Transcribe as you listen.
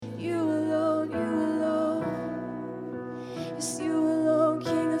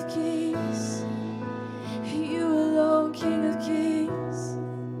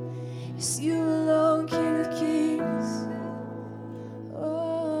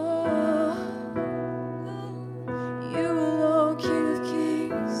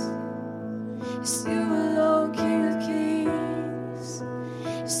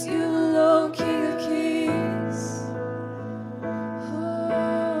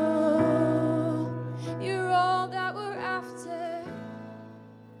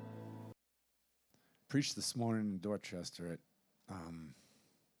preached this morning in Dorchester at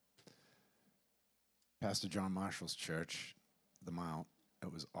Pastor John Marshall's church, The Mount.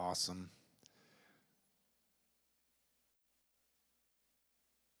 It was awesome.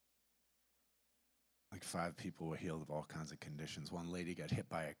 Like 5 people were healed of all kinds of conditions. One lady got hit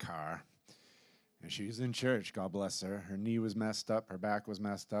by a car, and she was in church, God bless her. Her knee was messed up, her back was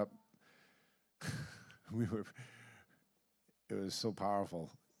messed up. It was so powerful.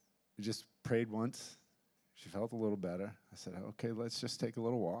 We just prayed once. She felt a little better. I said, okay, let's just take a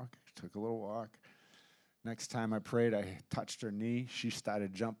little walk. Took a little walk. Next time I prayed, I touched her knee. She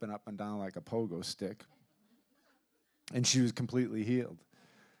started jumping up and down like a pogo stick. And she was completely healed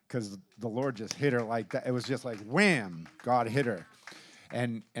because the Lord just hit her like that. It was just like wham, God hit her.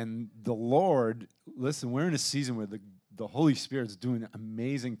 And the Lord, listen, we're in a season where the Holy Spirit's doing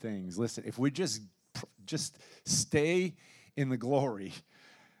amazing things. Listen, if we just stay in the glory,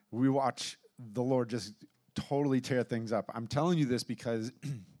 we watch the Lord just totally tear things up. I'm telling you this because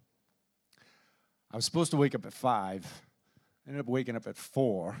I was supposed to wake up at 5. I ended up waking up at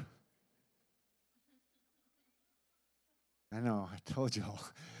 4. I know, I told you all.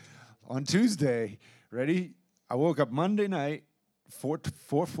 On Tuesday, ready? I woke up Monday night,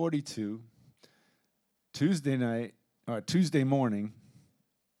 4:42. Tuesday morning,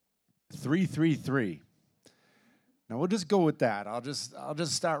 3:33. Now we'll just go with that. I'll just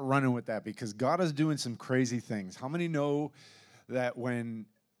start running with that because God is doing some crazy things. How many know that when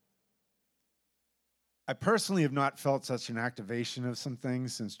I personally have not felt such an activation of some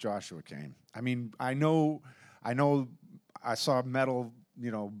things since Joshua came? I mean, I know I saw metal,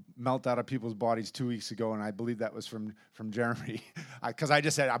 melt out of people's bodies 2 weeks ago, and I believe that was from Jeremy. Because I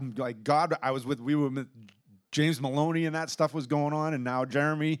just said, I'm like, God, we were with James Maloney and that stuff was going on, and now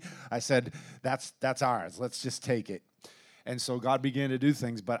Jeremy, I said, that's ours. Let's just take it. And so God began to do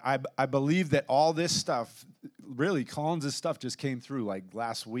things, but I believe that all this stuff, really, Collins' stuff just came through like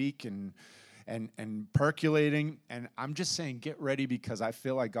last week and percolating, and I'm just saying, get ready because I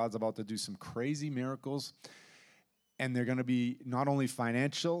feel like God's about to do some crazy miracles, and they're going to be not only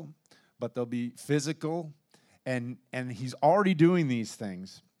financial, but they'll be physical, and he's already doing these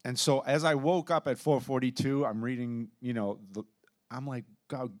things. And so as I woke up at 4:42, I'm reading, I'm like,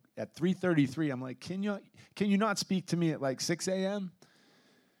 God, at 3:33, I'm like, can you not speak to me at like 6 a.m.?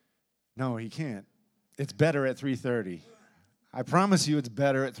 No, he can't. It's better at 3:30. I promise you it's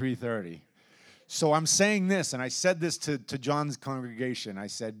better at 3:30. So I'm saying this, and I said this to John's congregation. I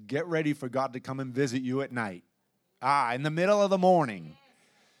said, get ready for God to come and visit you at night. In the middle of the morning,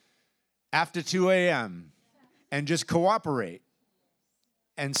 after 2 a.m., and just cooperate.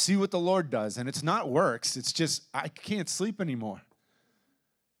 And see what the Lord does. And it's not works. It's just, I can't sleep anymore.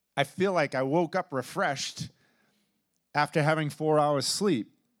 I feel like I woke up refreshed after having 4 hours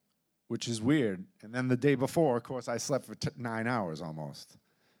sleep, which is weird. And then the day before, of course, I slept for 9 hours almost.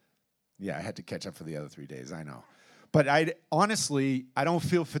 Yeah, I had to catch up for the other 3 days, I know. But honestly, I don't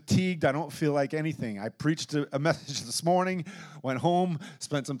feel fatigued. I don't feel like anything. I preached a message this morning, went home,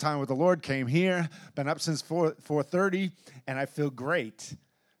 spent some time with the Lord, came here, been up since 4:30, and I feel great.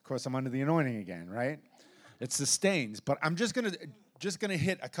 Of course, I'm under the anointing again, right? It sustains. But I'm just gonna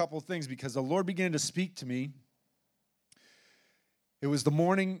hit a couple things because the Lord began to speak to me. It was the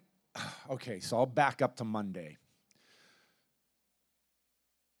morning. Okay, so I'll back up to Monday.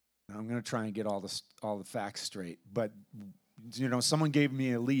 I'm going to try and get all the facts straight. But, someone gave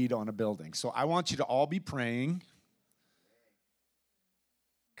me a lead on a building. So I want you to all be praying.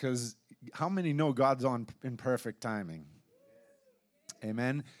 Because how many know God's in perfect timing?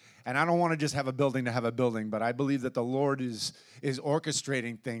 Amen? And I don't want to just have a building to have a building, but I believe that the Lord is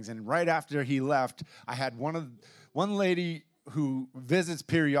orchestrating things. And right after he left, I had one lady who visits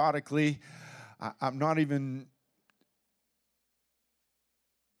periodically. I'm not even...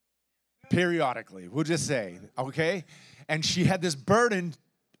 Periodically, we'll just say, okay? And she had this burden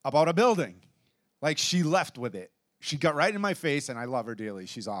about a building. Like she left with it. She got right in my face, and I love her dearly.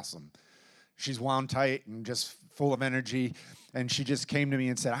 She's awesome. She's wound tight and just full of energy. And she just came to me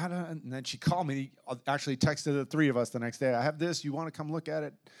and said, and then she called me, actually texted the 3 of us the next day. I have this. You want to come look at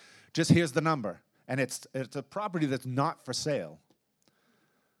it? Just here's the number. And it's a property that's not for sale,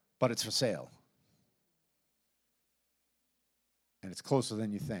 but it's for sale. And it's closer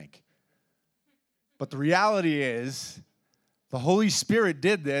than you think. But the reality is, the Holy Spirit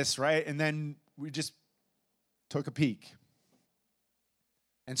did this, right? And then we just took a peek.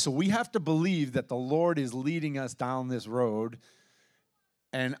 And so we have to believe that the Lord is leading us down this road.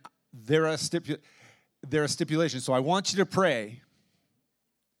 And there are stipulations. So I want you to pray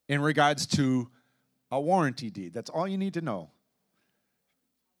in regards to a warranty deed. That's all you need to know.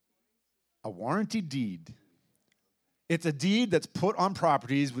 A warranty deed. It's a deed that's put on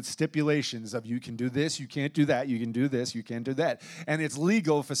properties with stipulations of you can do this, you can't do that, you can do this, you can't do that. And it's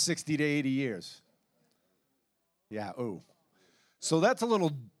legal for 60 to 80 years. Yeah, oh. So that's a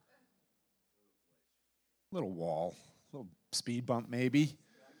little wall, little speed bump maybe.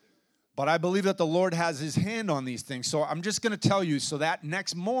 But I believe that the Lord has his hand on these things. So I'm just going to tell you, so that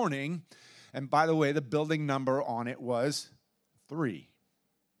next morning, and by the way, the building number on it was 3.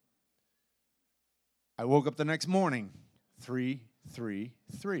 I woke up the next morning,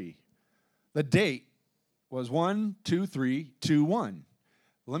 333. The date was 12321.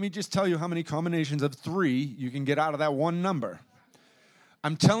 Let me just tell you how many combinations of 3 you can get out of that one number.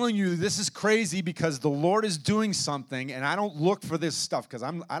 I'm telling you, this is crazy because the Lord is doing something, and I don't look for this stuff because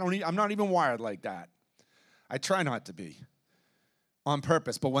I'm not even wired like that. I try not to be on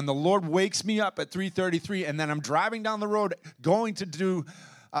purpose. But when the Lord wakes me up at 3:33, and then I'm driving down the road going to do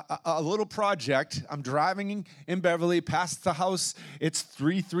a little project, I'm driving in Beverly past the house. It's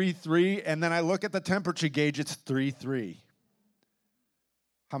 333, and then I look at the temperature gauge. It's 33.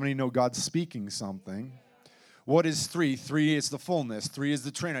 How many know God's speaking something? What is 3? 3 is the fullness. 3 is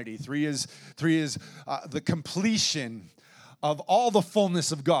the Trinity. 3 is the completion of all the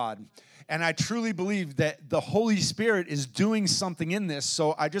fullness of God. And I truly believe that the Holy Spirit is doing something in this.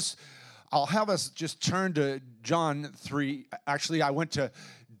 So I'll have us just turn to John 3. Actually, I went to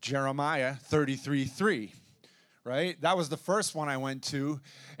Jeremiah 33:3. Right? That was the first one I went to.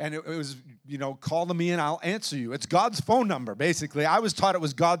 And it was, call to me and I'll answer you. It's God's phone number, basically. I was taught it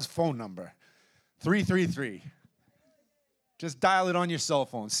was God's phone number. 333. Just dial it on your cell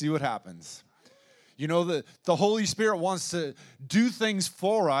phone. See what happens. The Holy Spirit wants to do things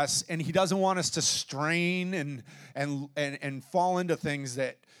for us, and he doesn't want us to strain and fall into things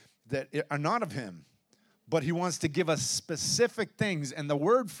that are not of him. But he wants to give us specific things. And the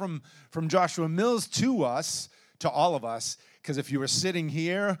word from Joshua Mills to us, to all of us, because if you were sitting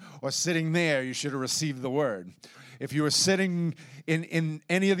here or sitting there, you should have received the word. If you were sitting in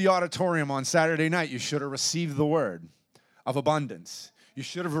any of the auditorium on Saturday night, you should have received the word of abundance. You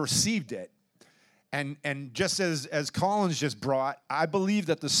should have received it. And just as Collins just brought, I believe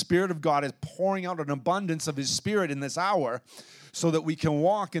that the Spirit of God is pouring out an abundance of his Spirit in this hour so that we can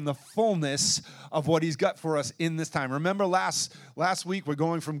walk in the fullness of what he's got for us in this time. Remember last week, we're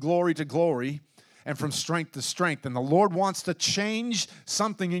going from glory to glory and from strength to strength. And the Lord wants to change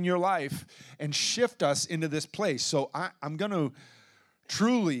something in your life and shift us into this place. So I'm going to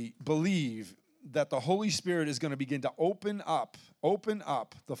truly believe that the Holy Spirit is going to begin to open up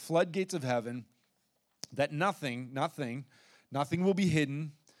the floodgates of heaven, that nothing will be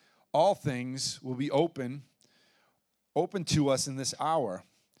hidden. All things will be open to us in this hour.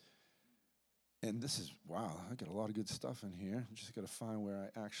 And this is, wow, I got a lot of good stuff in here. I just got to find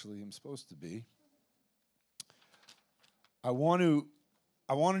where I actually am supposed to be. I want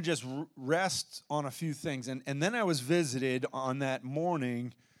to just rest on a few things. And then I was visited on that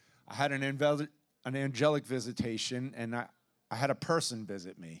morning. I had an angelic visitation, and I had a person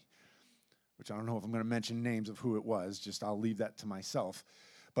visit me, which I don't know if I'm going to mention names of who it was. Just I'll leave that to myself.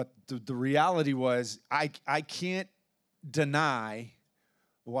 But the reality was I can't deny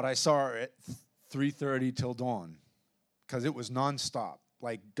what I saw at 3:30 till dawn, because it was nonstop.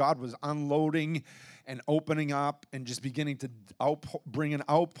 Like God was unloading and opening up and just beginning to bring an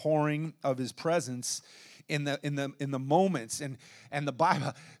outpouring of his presence in the moments. And the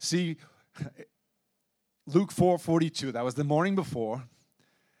Bible, see, Luke 4:42, that was the morning before.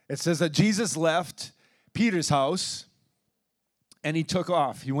 It says that Jesus left Peter's house and he took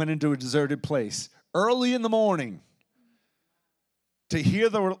off. He went into a deserted place early in the morning to hear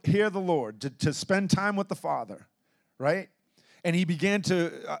the Lord, to spend time with the Father, right? And he began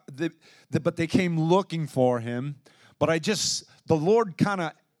to, but they came looking for him. But the Lord kind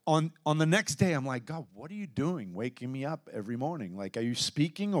of, on the next day, I'm like, God, what are you doing waking me up every morning? Like, are you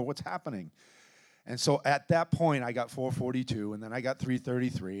speaking or what's happening? And so at that point, I got 4:42, and then I got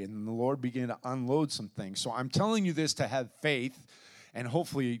 3:33, and the Lord began to unload some things. So I'm telling you this to have faith, and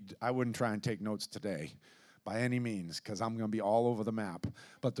hopefully I wouldn't try and take notes today by any means, because I'm going to be all over the map.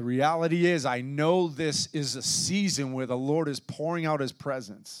 But the reality is, I know this is a season where the Lord is pouring out his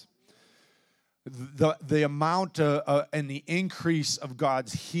presence. The amount and the increase of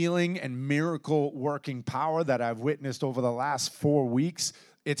God's healing and miracle working power that I've witnessed over the last 4 weeks,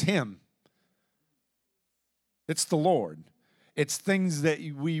 it's him. It's the Lord. It's things that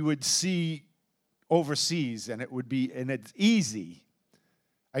we would see overseas, and it's easy.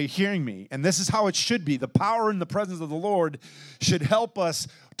 Are you hearing me? And this is how it should be. The power and the presence of the Lord should help us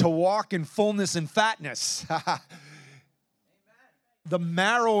to walk in fullness and fatness. the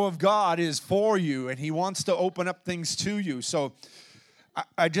marrow of God is for you, and he wants to open up things to you. So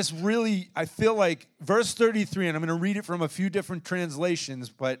I feel like verse 33, and I'm going to read it from a few different translations,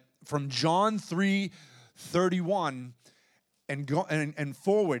 but from John 3:31 and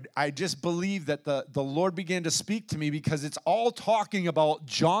forward, I just believe that the Lord began to speak to me, because it's all talking about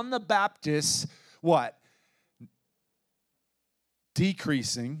John the Baptist, what?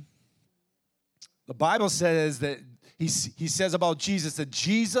 Decreasing. The Bible says that he says about Jesus that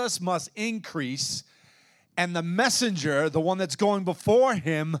Jesus must increase, and the messenger, the one that's going before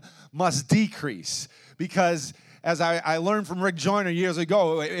him, must decrease. Because as I learned from Rick Joyner years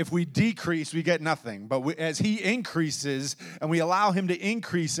ago, if we decrease, we get nothing. But as he increases and we allow him to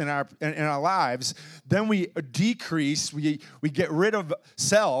increase in our lives, then we decrease, we get rid of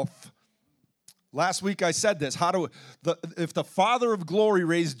self. Last week I said this, if the Father of glory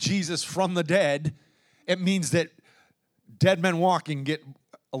raised Jesus from the dead, it means that dead men walking get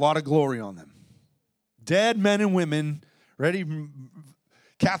a lot of glory on them. Dead men and women, ready?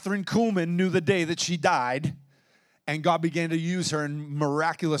 Catherine Kuhlman knew the day that she died, and God began to use her in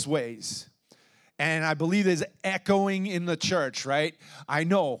miraculous ways. And I believe there's echoing in the church, right? I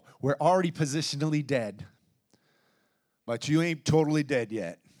know we're already positionally dead, but you ain't totally dead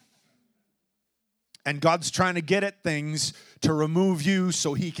yet. And God's trying to get at things to remove you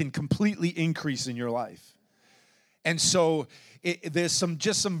so he can completely increase in your life. And so there's some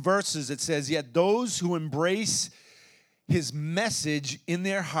verses that says, yet those who embrace his message in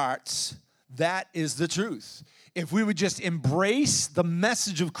their hearts, that is the truth. If we would just embrace the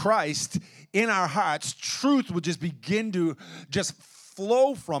message of Christ in our hearts, truth would just begin to just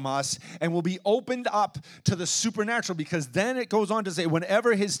flow from us, and we'll be opened up to the supernatural, because then it goes on to say,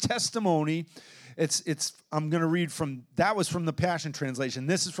 whenever his testimony, I'm going to read that was from the Passion Translation.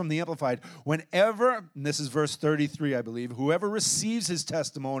 This is from the Amplified. Whenever, and this is verse 33, I believe, whoever receives his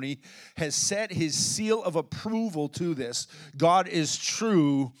testimony has set his seal of approval to this. God is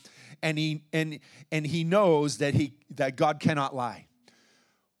true, and he knows that God cannot lie.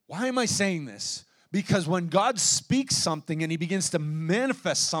 Why am I saying this? Because when God speaks something and he begins to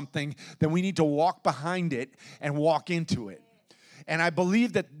manifest something, then we need to walk behind it and walk into it. And I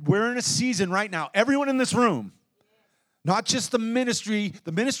believe that we're in a season right now, everyone in this room, not just the ministry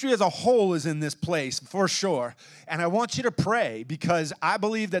as a whole is in this place for sure. And I want you to pray, because I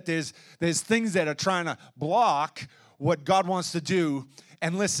believe that there's things that are trying to block what God wants to do.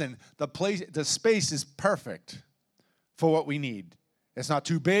 And listen, the space is perfect for what we need. It's not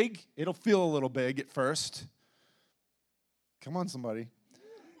too big. It'll feel a little big at first. Come on, somebody.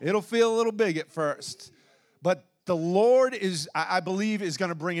 It'll feel a little big at first. But the Lord I believe, is going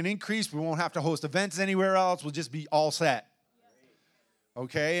to bring an increase. We won't have to host events anywhere else. We'll just be all set.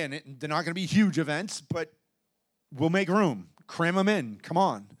 Okay? And they're not going to be huge events, but we'll make room. Cram them in. Come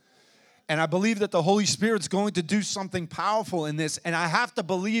on. And I believe that the Holy Spirit's going to do something powerful in this, and I have to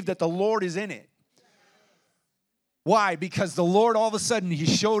believe that the Lord is in it. Why? Because the Lord, all of a sudden, he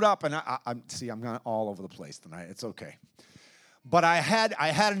showed up, and I'm going all over the place tonight. It's okay. But I had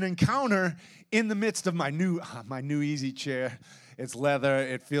an encounter in the midst of my new easy chair. It's leather.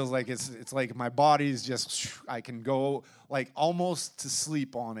 It feels like it's like my body's just, I can go like almost to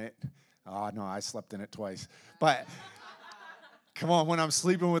sleep on it. Oh, no, I slept in it twice. But come on, when I'm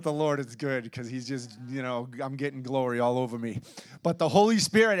sleeping with the Lord, it's good, because he's just, I'm getting glory all over me. But the Holy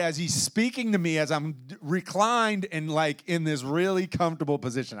Spirit, as he's speaking to me, as I'm reclined and like in this really comfortable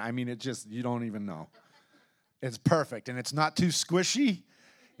position, I mean, you don't even know. It's perfect, and it's not too squishy.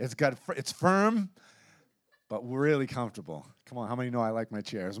 It's firm, but really comfortable. Come on, how many know I like my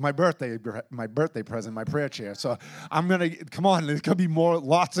chair? It was my birthday present, my prayer chair. So come on, there's going to be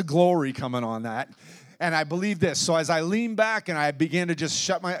lots of glory coming on that. And I believe this. So as I lean back and I began to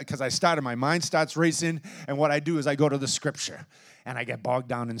just because my mind starts racing, and what I do is I go to the Scripture, and I get bogged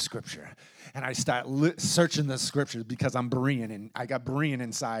down in Scripture. And I start searching the Scriptures, because I'm Berean, and I got Berean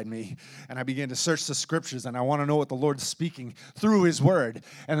inside me. And I began to search the Scriptures, and I want to know what the Lord's speaking through his word.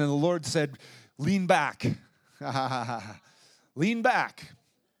 And then the Lord said, lean back. Lean back.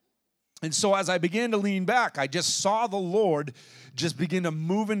 And so as I began to lean back, I just saw the Lord just begin to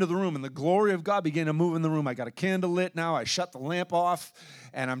move into the room, and the glory of God began to move in the room. I got a candle lit now. I shut the lamp off,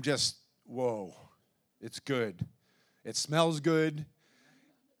 and I'm just, whoa, it's good. It smells good.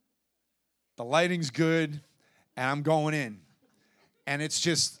 The lighting's good, and I'm going in. And it's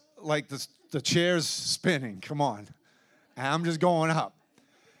just like the chair's spinning. Come on. And I'm just going up.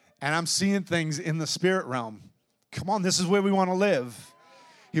 And I'm seeing things in the spirit realm. Come on, this is where we want to live.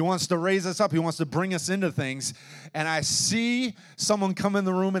 He wants to raise us up. He wants to bring us into things. And I see someone come in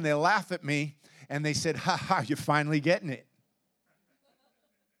the room, and they laugh at me, and they said, ha, you're finally getting it.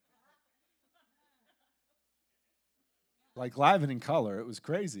 like live and in color. It was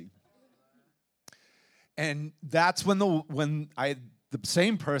crazy. And that's when the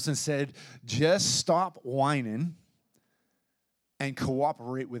same person said, just stop whining and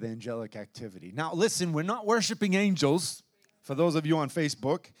cooperate with angelic activity. Now, listen, we're not worshiping angels. For those of you on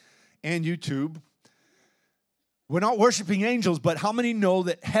Facebook and YouTube, we're not worshiping angels, but how many know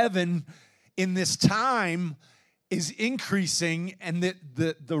that heaven in this time is increasing, and that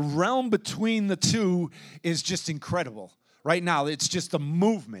the realm between the two is just incredible. Right now, it's just a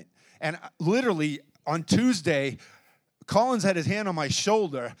movement. And literally, on Tuesday, Collins had his hand on my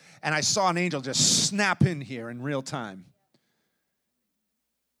shoulder, and I saw an angel just snap in here in real time.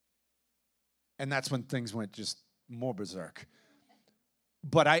 And that's when things went just more berserk.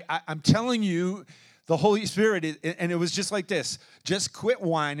 But I'm telling you, the Holy Spirit, and it was just like this. Just quit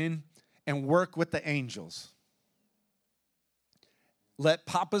whining and work with the angels. Let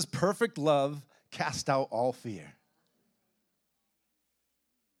Papa's perfect love cast out all fear.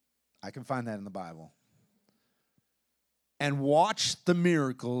 I can find that in the Bible. And watch the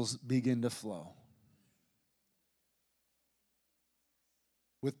miracles begin to flow.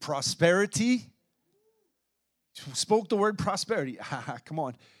 With prosperity. Spoke the word prosperity. Come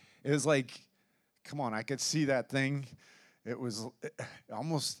on. It was like, come on, I could see that thing. It was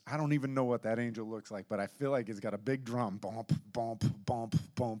almost, I don't even know what that angel looks like, but I feel like it's got a big drum. Bump, bump, bump,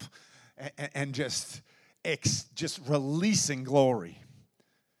 bump. And just releasing glory.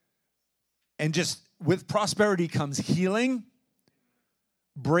 And just with prosperity comes healing,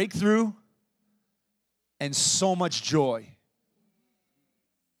 breakthrough, and so much joy.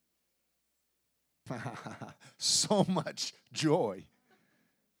 So much joy.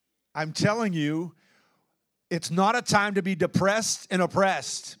 I'm telling you, it's not a time to be depressed and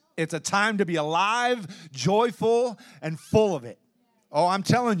oppressed. It's a time to be alive, joyful, and full of it. Oh, I'm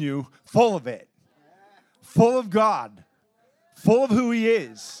telling you, full of it. Full of God. Full of who He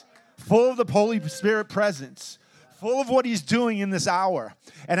is. Full of the Holy Spirit presence. Full of what He's doing in this hour.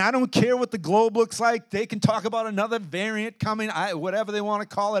 And I don't care what the globe looks like. They can talk about another variant coming, whatever they want to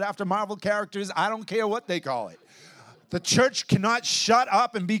call it after Marvel characters. I don't care what they call it. The church cannot shut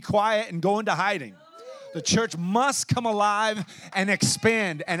up and be quiet and go into hiding. The church must come alive and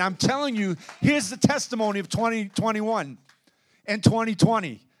expand. And I'm telling you, here's the testimony of 2021 and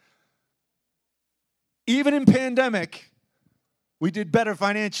 2020. Even in pandemic, we did better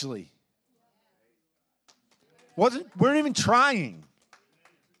financially. We're even trying.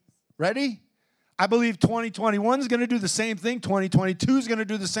 Ready? I believe 2021 is going to do the same thing. 2022 is going to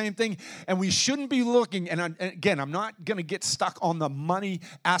do the same thing. And we shouldn't be looking, and again, I'm not going to get stuck on the money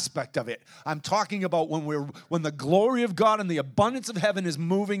aspect of it. I'm talking about when the glory of God and the abundance of heaven is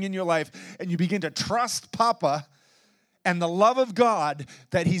moving in your life, and you begin to trust Papa and the love of God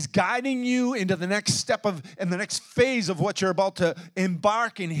that He's guiding you into the next step and the next phase of what you're about to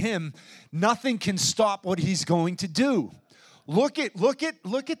embark in Him. Nothing can stop what He's going to do. Look at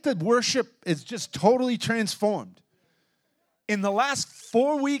the worship. It's just totally transformed. In the last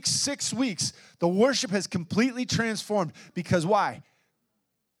 4 weeks, 6 weeks, the worship has completely transformed. Because why?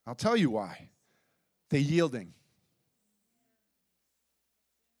 I'll tell you why. They're yielding.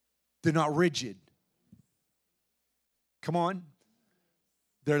 They're not rigid. Come on.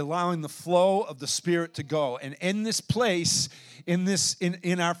 They're allowing the flow of the Spirit to go. And in this place,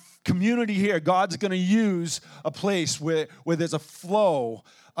 in our community here, God's going to use a place where there's a flow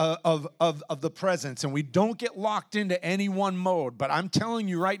of the presence. And we don't get locked into any one mode. But I'm telling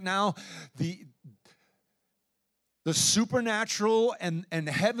you right now, the supernatural and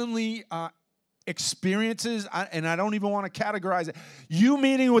heavenly experiences, and I don't even want to categorize it, you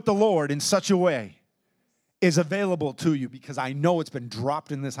meeting with the Lord in such a way is available to you, because I know it's been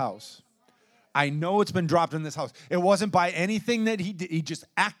dropped in this house. I know it's been dropped in this house. It wasn't by anything that he did. He just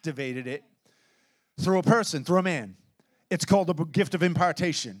activated it through a person, through a man. It's called the gift of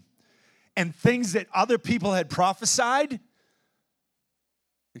impartation. And things that other people had prophesied.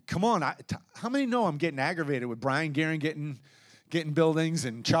 Come on, how many know I'm getting aggravated with Brian Guerin getting buildings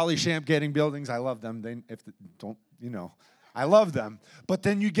and Charlie Shamp getting buildings? I love them. I love them. But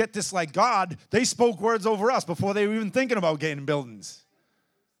then you get this like, God, they spoke words over us before they were even thinking about getting buildings.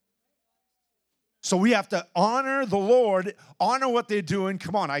 So we have to honor the Lord, honor what they're doing.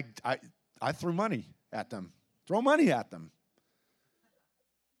 Come on, I threw money at them. Throw money at them.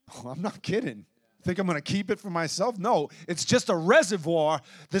 Oh, I'm not kidding. Think I'm going to keep it for myself? No, it's just a reservoir.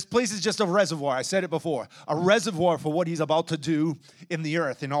 This place is just a reservoir. I said it before. A reservoir for what He's about to do in the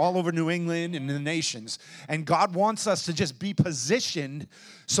earth and all over New England and in the nations. And God wants us to just be positioned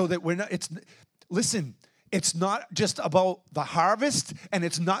so that we're not, listen, it's not just about the harvest, and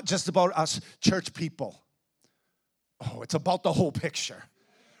it's not just about us church people. Oh, it's about the whole picture.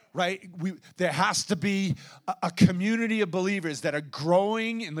 Right? There has to be a community of believers that are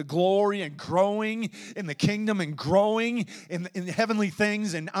growing in the glory and growing in the kingdom and growing in heavenly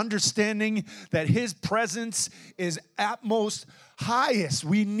things and understanding that his presence is at most highest.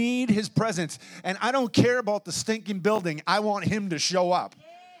 We need his presence. And I don't care about the stinking building. I want him to show up.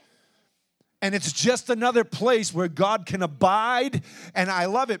 And it's just another place where God can abide. And I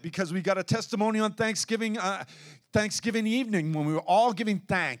love it because we got a testimony on Thanksgiving evening when we were all giving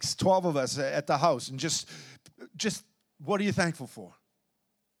thanks, 12 of us at the house, and just what are you thankful for?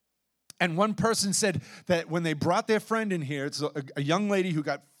 And one person said that when they brought their friend in here, it's a young lady who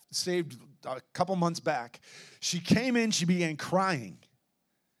got saved a couple months back, she came in, she began crying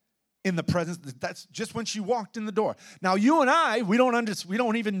in the presence. That's just when she walked in the door. Now, you and I, we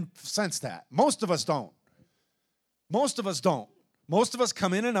don't even sense that. Most of us don't. Most of us don't. Most of us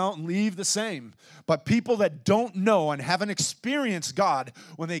come in and out and leave the same. But people that don't know and haven't experienced God,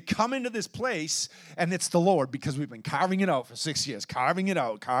 when they come into this place, and it's the Lord, because we've been carving it out for 6 years, carving it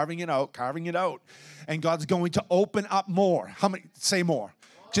out. And God's going to open up more. How many? Say more.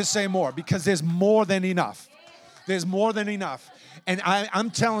 Just say more, because there's more than enough. There's more than enough. And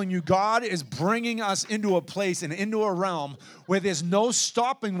I'm telling you, God is bringing us into a place and into a realm where there's no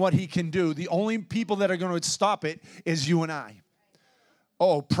stopping what he can do. The only people that are going to stop it is you and I.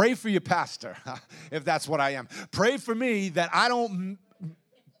 Oh, pray for your pastor, if that's what I am. Pray for me that I don't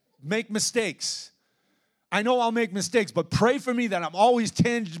make mistakes. I know I'll make mistakes, but pray for me that I'm always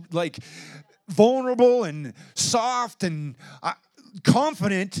vulnerable and soft and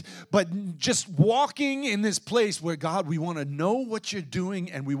confident, but just walking in this place where, God, we want to know what you're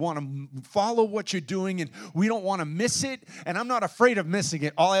doing and we want to follow what you're doing and we don't want to miss it. And I'm not afraid of missing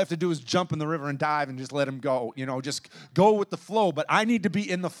it. All I have to do is jump in the river and dive and just let him go. Just go with the flow. But I need to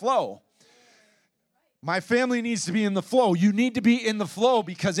be in the flow. My family needs to be in the flow. You need to be in the flow,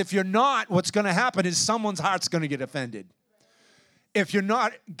 because if you're not, what's going to happen is someone's heart's going to get offended. If you're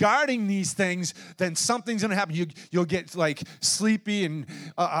not guarding these things, then something's going to happen. You'll get sleepy and,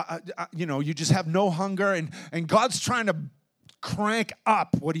 you just have no hunger. And God's trying to crank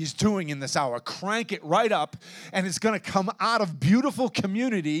up what he's doing in this hour. Crank it right up. And it's going to come out of beautiful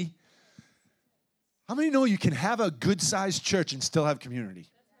community. How many know you can have a good-sized church and still have community?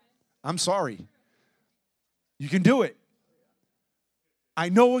 I'm sorry. You can do it. I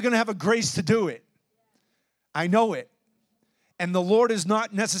know we're going to have a grace to do it. I know it. And the Lord is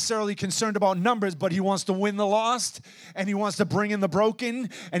not necessarily concerned about numbers, but he wants to win the lost, and he wants to bring in the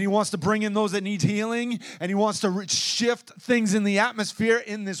broken, and he wants to bring in those that need healing, and he wants to shift things in the atmosphere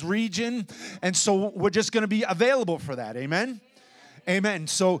in this region. And so we're just going to be available for that. Amen? Amen.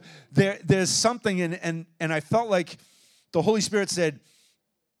 So there's something, and I felt like the Holy Spirit said,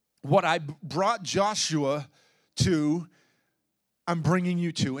 what I brought Joshua to, I'm bringing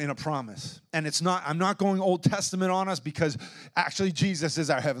you to in a promise. And I'm not going Old Testament on us, because actually Jesus is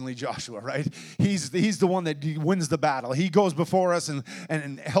our heavenly Joshua, right? He's the one that wins the battle. He goes before us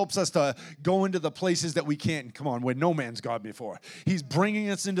and helps us to go into the places that we can't, where no man's gone before. He's bringing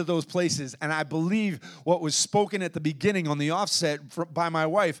us into those places. And I believe what was spoken at the beginning on the offset by my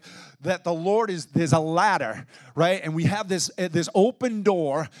wife, that the Lord there's a ladder, right? And we have this open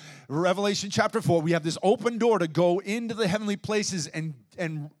door. Revelation chapter 4, we have this open door to go into the heavenly places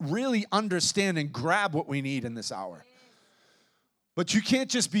and really understand and grab what we need in this hour. But you can't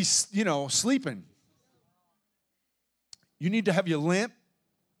just be, sleeping. You need to have your lamp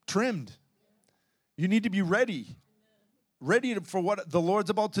trimmed. You need to be ready for what the Lord's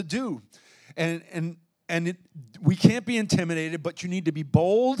about to do. We can't be intimidated, but you need to be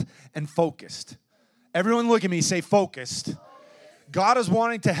bold and focused. Everyone look at me, say focused. God is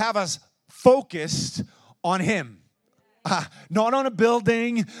wanting to have us focused on him. Not on a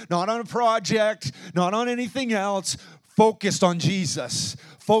building, not on a project, not on anything else. Focused on Jesus.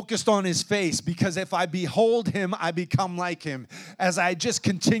 Focused on his face. Because if I behold him, I become like him. As I just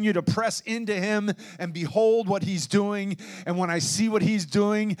continue to press into him and behold what he's doing. And when I see what he's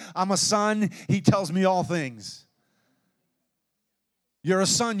doing, I'm a son. He tells me all things. You're a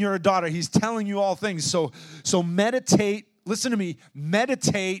son, you're a daughter. He's telling you all things. So meditate. Listen to me.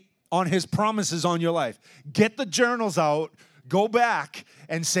 Meditate on his promises on your life. Get the journals out. Go back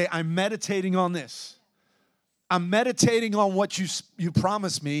and say, I'm meditating on this. I'm meditating on what you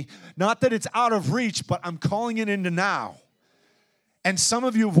promised me. Not that it's out of reach, but I'm calling it into now. And some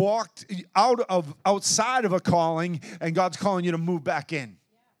of you have walked outside of a calling, and God's calling you to move back in.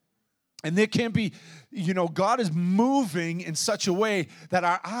 And there can't be, God is moving in such a way that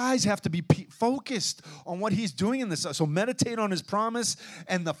our eyes have to be focused on what he's doing in this. So meditate on his promise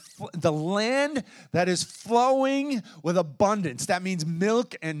and the land that is flowing with abundance. That means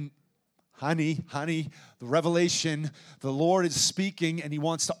milk and honey, the revelation. The Lord is speaking, and he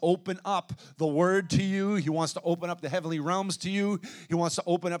wants to open up the word to you. He wants to open up the heavenly realms to you. He wants to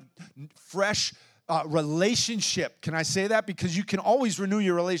open up fresh relationship. Can I say that? Because you can always renew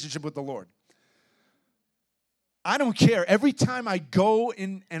your relationship with the Lord. I don't care. Every time I go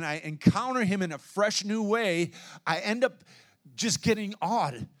in and I encounter him in a fresh new way, I end up just getting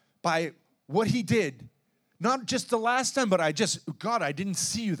awed by what he did. Not just the last time, but God, I didn't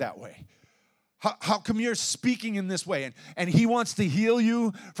see you that way. How come you're speaking in this way? And he wants to heal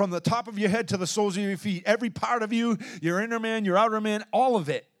you from the top of your head to the soles of your feet. Every part of you, your inner man, your outer man, all of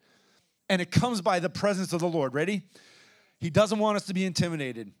it. And it comes by the presence of the Lord. Ready? He doesn't want us to be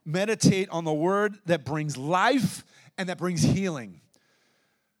intimidated. Meditate on the word that brings life and that brings healing.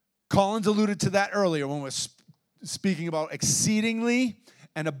 Collins alluded to that earlier when we were speaking about exceedingly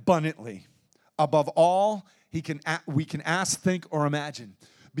and abundantly. Above all, we can ask, think, or imagine.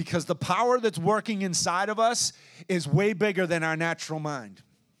 Because the power that's working inside of us is way bigger than our natural mind.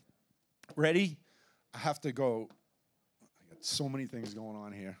 Ready? I have to go. I got so many things going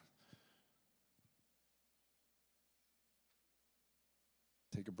on here.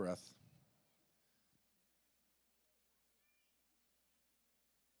 Take a breath.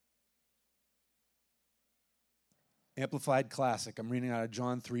 Amplified Classic. I'm reading out of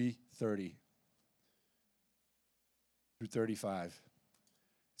John 3:30 through 35.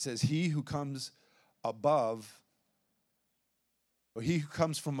 It says, he who comes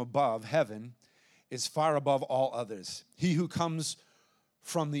from above heaven is far above all others. He who comes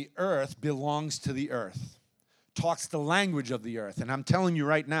from the earth belongs to the earth. Talks the language of the earth. And I'm telling you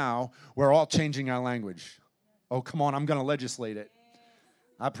right now, we're all changing our language. Oh, come on, I'm going to legislate it.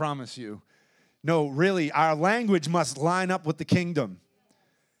 I promise you. No, really, our language must line up with the kingdom.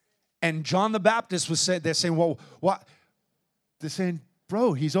 And John the Baptist they're saying, well, what? They're saying,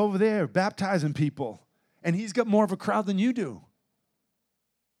 bro, he's over there baptizing people. And he's got more of a crowd than you do.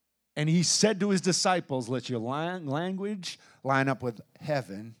 And he said to his disciples, let your language line up with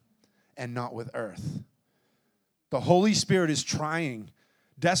heaven and not with earth. The Holy Spirit is trying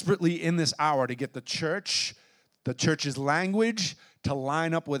desperately in this hour to get the church's language to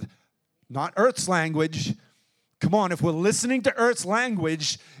line up with not earth's language. Come on, if we're listening to earth's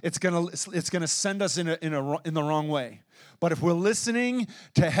language, it's gonna send us in the wrong way. But if we're listening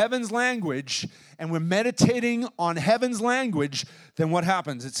to heaven's language and we're meditating on heaven's language, then what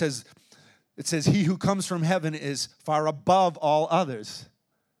happens? It says, he who comes from heaven is far above all others.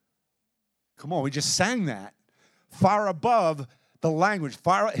 Come on, we just sang that. Far above the language.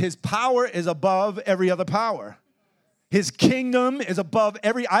 His power is above every other power. His kingdom is above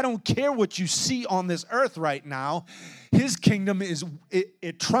I don't care what you see on this earth right now. His kingdom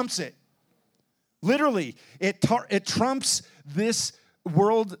it trumps it. Literally, it trumps this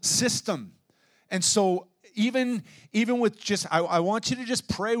world system. And so even with I want you to just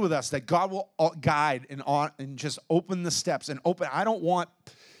pray with us that God will guide and just open the steps and open. I don't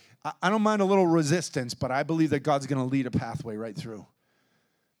mind a little resistance, but I believe that God's going to lead a pathway right through.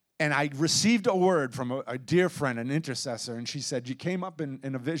 And I received a word from a dear friend, an intercessor, and she said, you came up in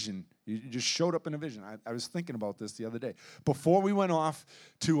a vision. You just showed up in a vision. I was thinking about this the other day. Before we went off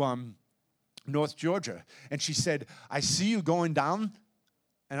to North Georgia, and she said, I see you going down,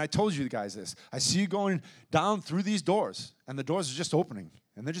 and I told you guys this. I see you going down through these doors, and the doors are just opening,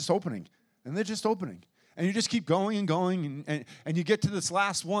 and they're just opening, and they're just opening. And you just keep going and going, and you get to this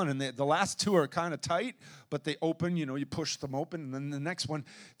last one, and the last two are kind of tight, but they open, you push them open, and then the next one,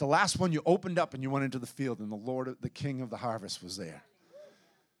 the last one you opened up and you went into the field, and the Lord, the King of the harvest was there.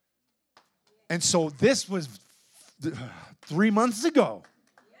 And so this was 3 months ago.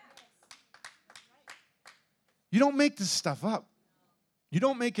 You don't make this stuff up. You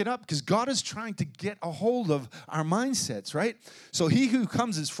don't make it up because God is trying to get a hold of our mindsets, right? So he who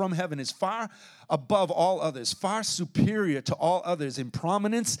comes is from heaven is far above all others, far superior to all others in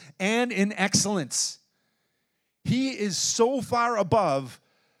prominence and in excellence. He is so far above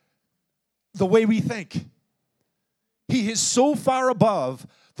the way we think. He is so far above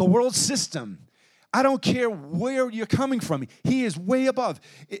the world system. I don't care where you're coming from. He is way above.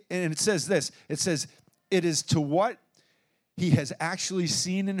 And it says this. It says, it is to what he has actually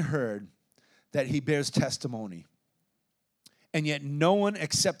seen and heard that he bears testimony. And yet no one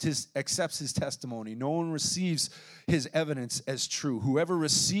accepts his testimony. No one receives his evidence as true. Whoever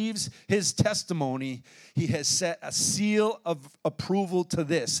receives his testimony, he has set a seal of approval to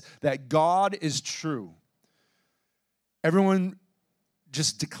this, that God is true. Everyone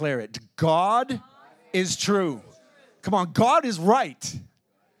just declare it. God is true. Come on, God is right.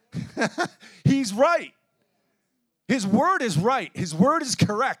 He's right. His word is right. His word is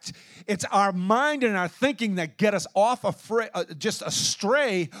correct. It's our mind and our thinking that get us off just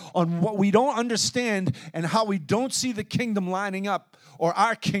astray on what we don't understand and how we don't see the kingdom lining up or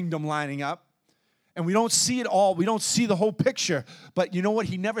our kingdom lining up. And we don't see it all. We don't see the whole picture. But you know what?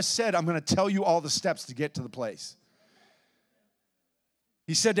 He never said, I'm going to tell you all the steps to get to the place.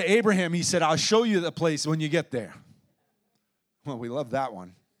 He said to Abraham, he said, I'll show you the place when you get there. Well, we love that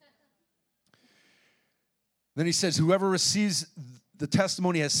one. Then he says, whoever receives the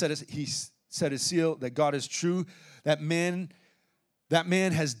testimony has set his seal that God is true. That man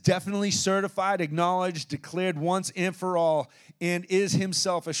has definitely certified, acknowledged, declared once and for all, and is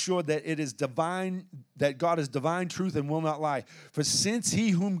himself assured that it is divine, that God is divine truth and will not lie. For since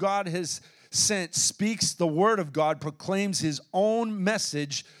he whom God has sent speaks the word of God, proclaims his own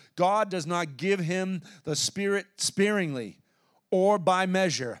message, God does not give him the Spirit sparingly or by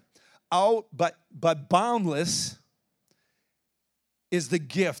measure. But boundless is the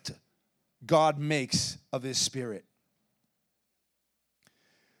gift God makes of his Spirit.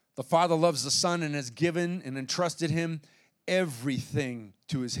 The Father loves the Son and has given and entrusted him everything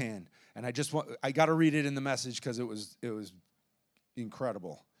to his hand. And I got to read it in the Message because it was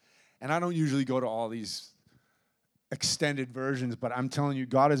incredible. And I don't usually go to all these extended versions, but I'm telling you,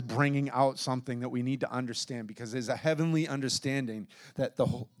 God is bringing out something that we need to understand because there's a heavenly understanding that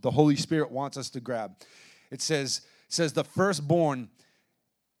the Holy Spirit wants us to grab. It says the firstborn,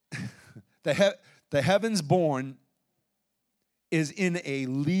 the heavens born is in a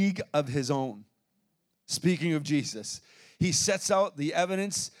league of his own. Speaking of Jesus, he sets out the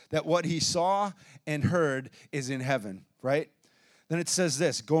evidence that what he saw and heard is in heaven, right? Then it says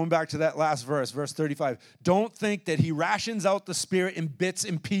this, going back to that last verse, verse 35. Don't think that he rations out the Spirit in bits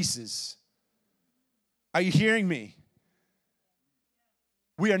and pieces. Are you hearing me?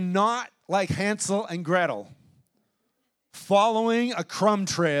 We are not like Hansel and Gretel, following a crumb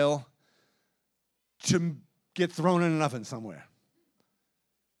trail to get thrown in an oven somewhere.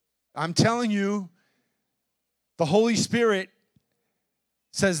 I'm telling you, the Holy Spirit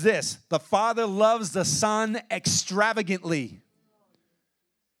says this, the Father loves the Son extravagantly.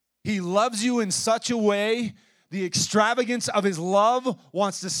 He loves you in such a way, the extravagance of his love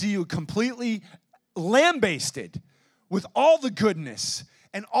wants to see you completely lambasted with all the goodness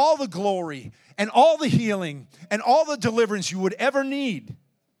and all the glory and all the healing and all the deliverance you would ever need.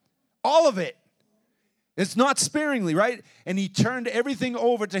 All of it. It's not sparingly, right? And he turned everything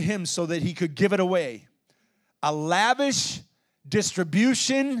over to him so that he could give it away. A lavish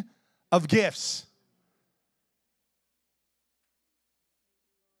distribution of gifts.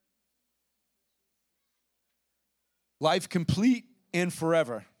 Life complete and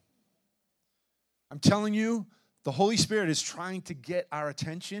forever. I'm telling you, the Holy Spirit is trying to get our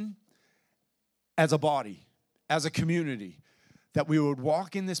attention as a body, as a community, that we would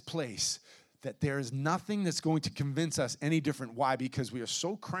walk in this place, that there is nothing that's going to convince us any different. Why? Because we are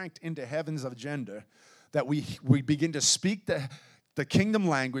so cranked into heaven's agenda that we begin to speak the kingdom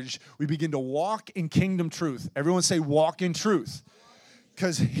language. We begin to walk in kingdom truth. Everyone say, walk in truth.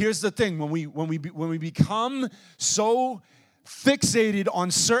 Because here's the thing, when we become so fixated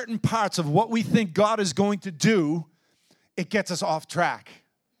on certain parts of what we think God is going to do, it gets us off track.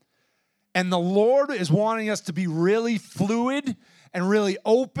 And the Lord is wanting us to be really fluid and really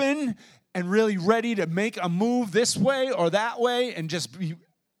open and really ready to make a move this way or that way and just be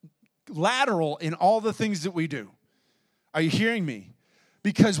lateral in all the things that we do. Are you hearing me?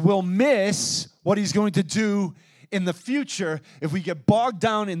 Because we'll miss what he's going to do in the future if we get bogged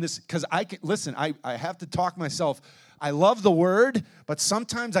down in this. Because I have to talk myself. I love the word, but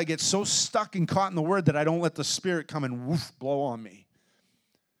sometimes I get so stuck and caught in the word that I don't let the Spirit come and woof, blow on me.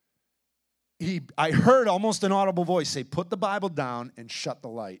 I heard almost an audible voice say, put the Bible down and shut the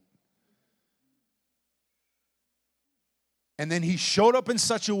light. And then he showed up in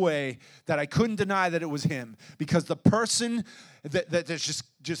such a way that I couldn't deny that it was him, because the person that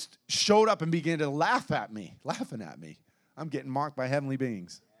just showed up and began to laughing at me. I'm getting mocked by heavenly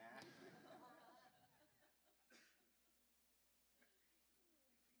beings.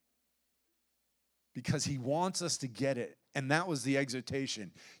 Because he wants us to get it. And that was the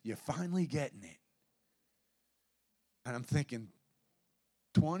exhortation. You're finally getting it. And I'm thinking,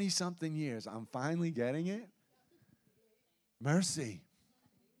 20-something years, I'm finally getting it? Mercy.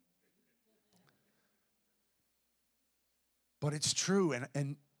 But it's true,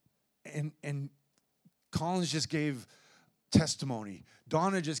 and Collins just gave testimony.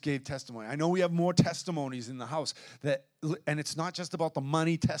 Donna just gave testimony. I know we have more testimonies in the house, and it's not just about the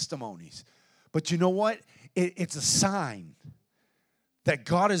money testimonies. But you know what? It's a sign that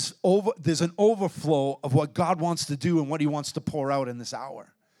God is over. There's an overflow of what God wants to do and what he wants to pour out in this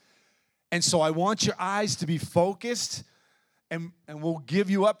hour. And so I want your eyes to be focused, and we'll give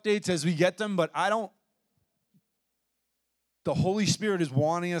you updates as we get them, but the Holy Spirit is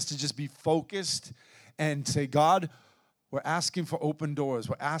wanting us to just be focused and say, God, we're asking for open doors.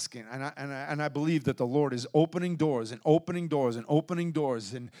 We're asking, and I believe that the Lord is opening doors and opening doors and opening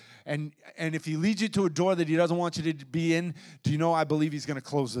doors. And if he leads you to a door that he doesn't want you to be in, do you know I believe he's going to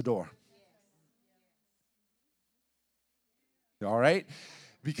close the door? All right?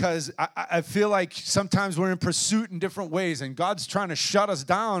 Because I feel like sometimes we're in pursuit in different ways, and God's trying to shut us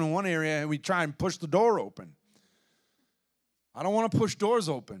down in one area, and we try and push the door open. I don't want to push doors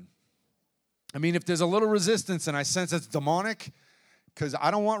open. I mean, if there's a little resistance and I sense it's demonic, because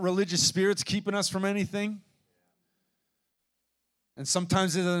I don't want religious spirits keeping us from anything. And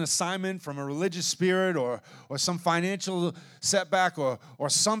sometimes there's an assignment from a religious spirit or some financial setback or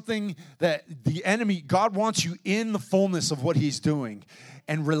something that the enemy, God wants you in the fullness of what he's doing.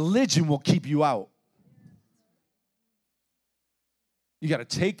 And religion will keep you out. You got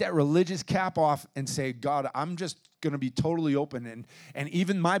to take that religious cap off and say, God, I'm just going to be totally open. And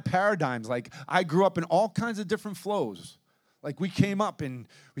even my paradigms, like I grew up in all kinds of different flows. Like we came up in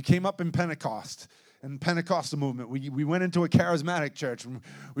Pentecost and Pentecostal movement. We went into a charismatic church.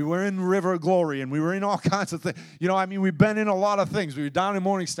 We were in River of Glory, and we were in all kinds of things. You know, I mean, we've been in a lot of things. We were down in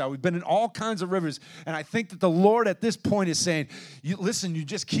Morning Star. We've been in all kinds of rivers. And I think that the Lord at this point is saying, listen, you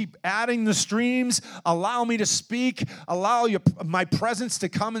just keep adding the streams. Allow me to speak. Allow my presence to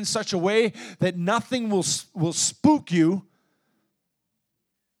come in such a way that nothing will spook you.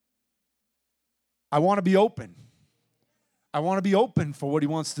 I want to be open. I want to be open for what he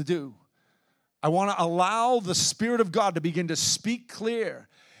wants to do. I want to allow the Spirit of God to begin to speak clear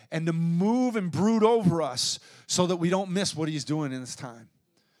and to move and brood over us so that we don't miss what he's doing in this time.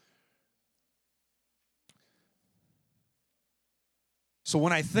 So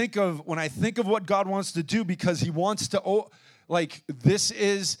when I think of what God wants to do, because he wants to,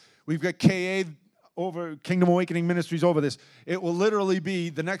 we've got KA over Kingdom Awakening Ministries over this. It will literally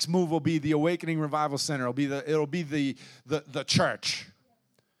be, the next move will be the Awakening Revival Center. It'll be the church.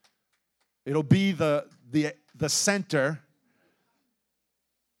 It'll be the center,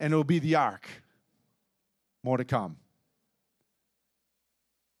 and it'll be the ark. More to come.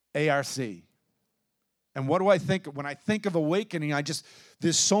 ARC. And what do I think? When I think of awakening,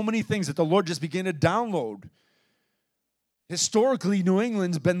 there's so many things that the Lord just began to download. Historically, New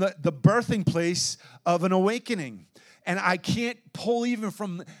England's been the birthing place of an awakening. And I can't pull even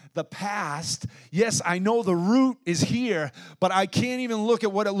from the past. Yes, I know the root is here, but I can't even look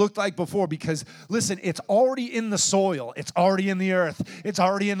at what it looked like before because, listen, it's already in the soil. It's already in the earth. It's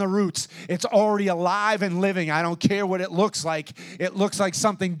already in the roots. It's already alive and living. I don't care what it looks like. It looks like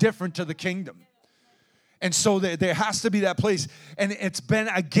something different to the kingdom. And so there has to be that place. And it's been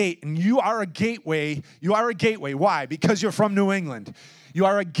a gate. And you are a gateway. You are a gateway. Why? Because you're from New England. You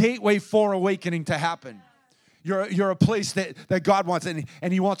are a gateway for awakening to happen. You're a place that God wants,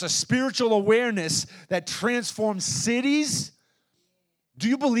 and he wants a spiritual awareness that transforms cities. Do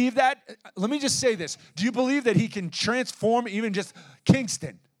you believe that? Let me just say this. Do you believe that he can transform even just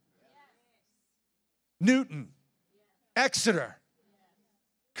Kingston, Newton, Exeter?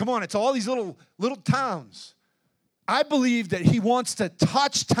 Come on, it's all these little towns. I believe that he wants to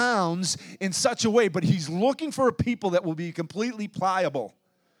touch towns in such a way, but he's looking for a people that will be completely pliable.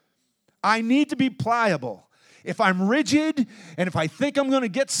 I need to be pliable. If I'm rigid and if I think I'm going to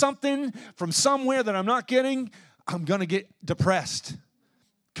get something from somewhere that I'm not getting, I'm going to get depressed.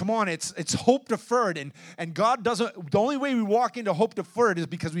 Come on, it's hope deferred. And God doesn't, the only way we walk into hope deferred is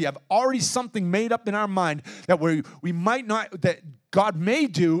because we have already something made up in our mind that we might not, that God may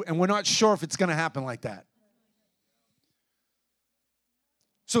do, and we're not sure if it's going to happen like that.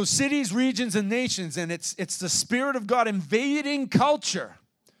 So cities, regions, and nations, and it's the Spirit of God invading culture.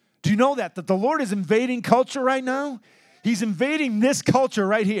 Do you know that the Lord is invading culture right now? He's invading this culture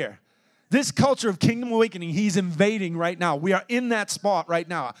right here. This culture of Kingdom Awakening, he's invading right now. We are in that spot right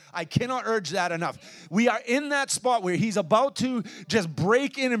now. I cannot urge that enough. We are in that spot where he's about to just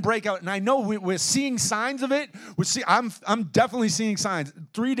break in and break out. And I know we're seeing signs of it. I'm definitely seeing signs.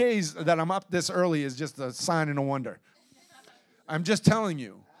 3 days that I'm up this early is just a sign and a wonder. I'm just telling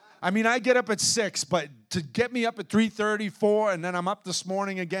you. I mean, I get up at 6, but to get me up at 3:30, 4, and then I'm up this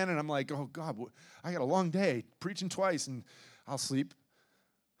morning again, and I'm like, oh, God, I got a long day, preaching twice, and I'll sleep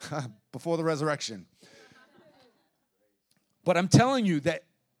before the resurrection. But I'm telling you that,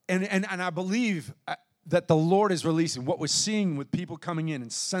 and I believe that the Lord is releasing what we're seeing with people coming in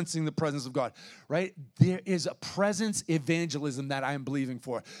and sensing the presence of God, right? There is a presence evangelism that I am believing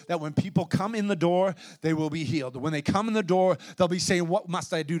for, that when people come in the door, they will be healed. When they come in the door, they'll be saying, what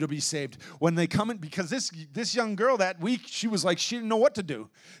must I do to be saved? When they come in, because this young girl that week, she was like, she didn't know what to do.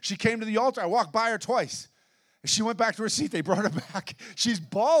 She came to the altar. I walked by her twice. She went back to her seat. They brought her back. She's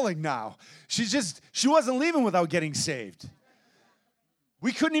bawling now. She wasn't leaving without getting saved.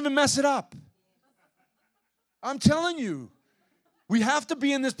 We couldn't even mess it up. I'm telling you, we have to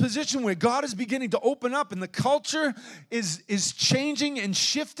be in this position where God is beginning to open up and the culture is changing and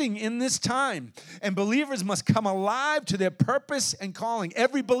shifting in this time. And believers must come alive to their purpose and calling.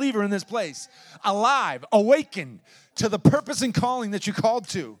 Every believer in this place, alive, awaken to the purpose and calling that you're called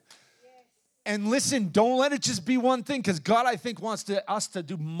to. And listen, don't let it just be one thing, because God, I think, wants us to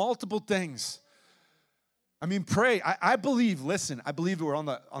do multiple things. I mean, pray. I believe we're on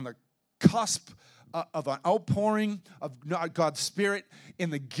the cusp of an outpouring of God's Spirit in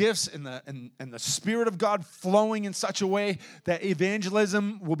the gifts and the Spirit of God flowing in such a way that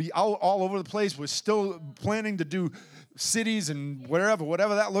evangelism will be out all over the place. We're still planning to do cities and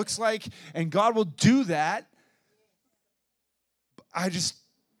whatever that looks like, and God will do that.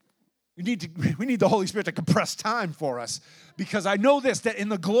 We need the Holy Spirit to compress time for us, because I know that in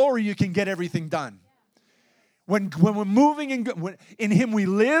the glory you can get everything done. When we're moving in Him we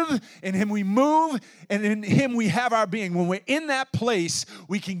live, in Him we move, and in Him we have our being. When we're in that place,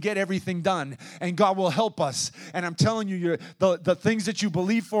 we can get everything done, and God will help us. And I'm telling you, the things that you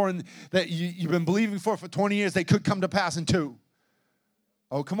believe for and that you've been believing for 20 years, they could come to pass in 2.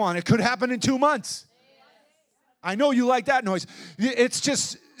 Oh, come on. It could happen in 2 months. I know you like that noise. It's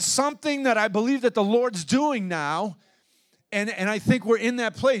just something that I believe that the Lord's doing now. And I think we're in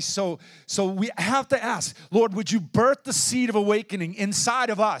that place. So we have to ask, Lord, would you birth the seed of awakening inside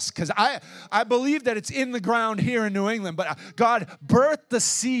of us? Because I believe that it's in the ground here in New England. But God, birth the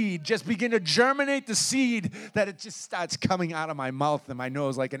seed. Just begin to germinate the seed that it just starts coming out of my mouth and my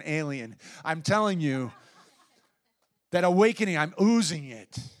nose like an alien. I'm telling you, that awakening, I'm oozing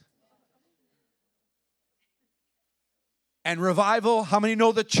it. And revival, how many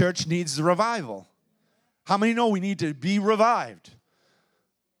know the church needs the revival? How many know we need to be revived?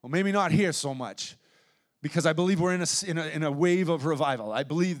 Well, maybe not here so much, because I believe we're in a wave of revival. I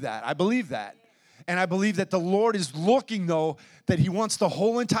believe that. And I believe that the Lord is looking, though, that He wants the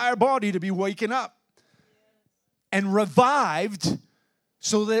whole entire body to be waking up and revived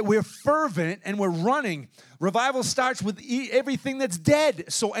so that we're fervent and we're running. Revival starts with everything that's dead.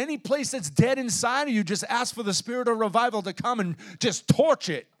 So any place that's dead inside of you, just ask for the Spirit of revival to come and just torch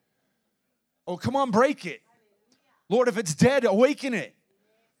it. Oh, come on, break it. Lord, if it's dead, awaken it.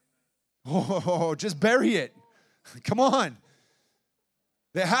 Oh, just bury it. Come on.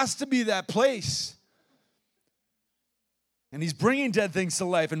 There has to be that place. And He's bringing dead things to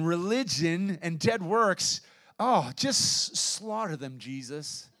life. And religion and dead works, just slaughter them,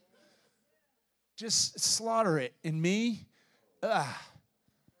 Jesus. Just slaughter it in me.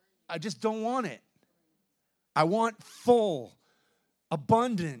 I just don't want it. I want full,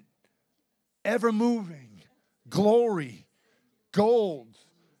 abundant, ever-moving, glory, gold,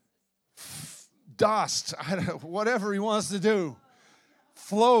 dust, whatever He wants to do.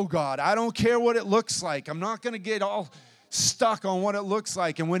 Flow, God. I don't care what it looks like. I'm not going to get all stuck on what it looks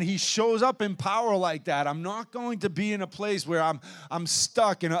like. And when He shows up in power like that, I'm not going to be in a place where I'm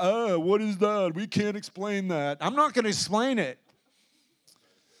stuck and, what is that? We can't explain that. I'm not going to explain it.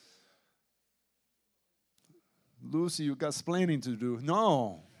 Lucy, you got explaining to do.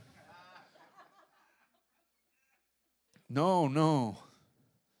 No.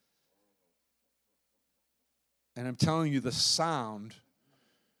 And I'm telling you, the sound,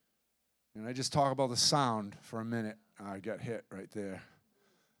 and I just talk about the sound for a minute. I got hit right there.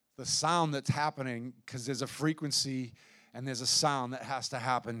 The sound that's happening, because there's a frequency and there's a sound that has to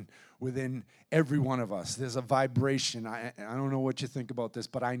happen within every one of us. There's a vibration. I don't know what you think about this,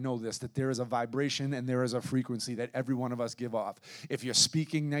 but I know this, that there is a vibration and there is a frequency that every one of us give off. If you're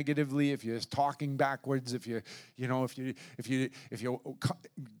speaking negatively, if you're talking backwards, that's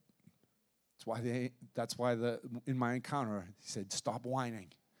why in my encounter, he said, stop whining.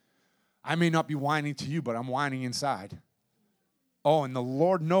 I may not be whining to you, but I'm whining inside. Oh, and the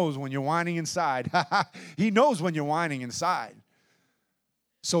Lord knows when you're whining inside. He knows when you're whining inside.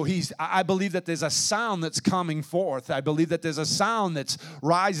 So I believe that there's a sound that's coming forth. I believe that there's a sound that's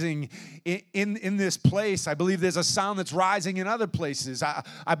rising in this place. I believe there's a sound that's rising in other places.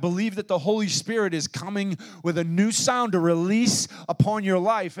 I believe that the Holy Spirit is coming with a new sound to release upon your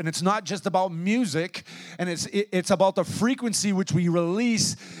life. And it's not just about music, and it's about the frequency which we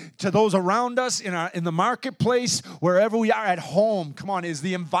release to those around us in the marketplace, wherever we are, at home. Come on, is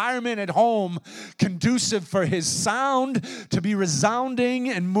the environment at home conducive for His sound to be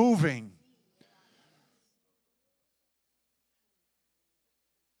resounding and moving?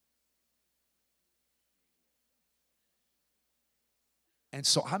 And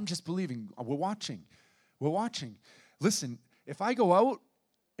so I'm just believing. We're watching. Listen, if I go out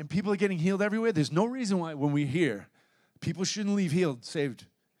and people are getting healed everywhere, there's no reason why when we're here, people shouldn't leave healed, saved,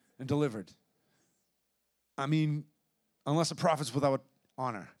 and delivered. I mean, unless a prophet's without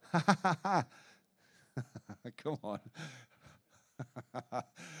honor. Come on.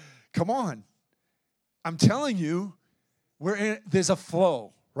 Come on. I'm telling you, there's a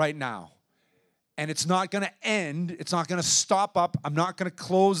flow right now. And it's not going to end. It's not going to stop up. I'm not going to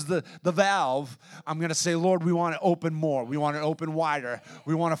close the valve. I'm going to say, Lord, we want to open more. We want to open wider.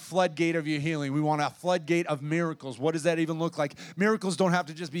 We want a floodgate of your healing. We want a floodgate of miracles. What does that even look like? Miracles don't have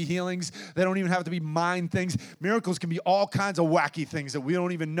to just be healings. They don't even have to be mind things. Miracles can be all kinds of wacky things that we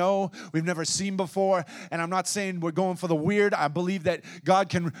don't even know, we've never seen before. And I'm not saying we're going for the weird. I believe that God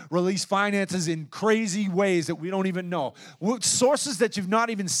can release finances in crazy ways that we don't even know. Sources that you've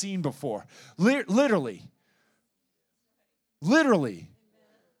not even seen before. Literally.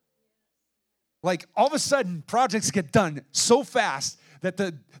 Like all of a sudden, projects get done so fast that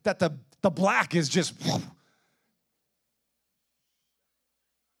the black is just.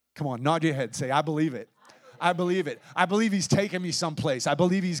 Come on, nod your head. Say, I believe it. I believe it. I believe He's taking me someplace. I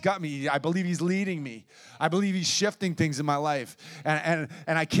believe He's got me. I believe He's leading me. I believe He's shifting things in my life. And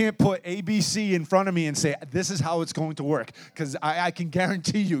I can't put ABC in front of me and say, this is how it's going to work. Because I can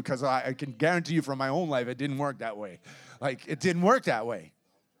guarantee you, from my own life, it didn't work that way. Like, it didn't work that way.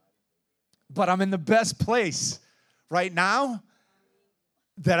 But I'm in the best place right now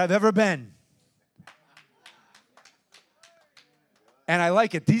that I've ever been. And I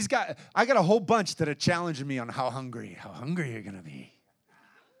like it. These guys, I got a whole bunch that are challenging me on how hungry you're going to be.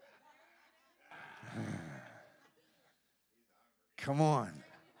 Come on.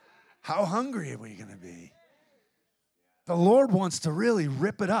 How hungry are we going to be? The Lord wants to really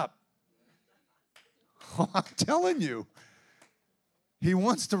rip it up. I'm telling you. He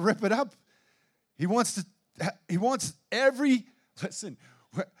wants to rip it up. He wants listen,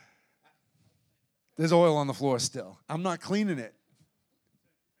 there's oil on the floor still. I'm not cleaning it.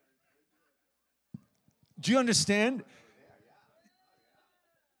 Do you understand?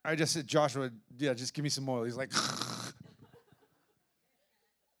 I just said, Joshua, just give me some oil. He's like,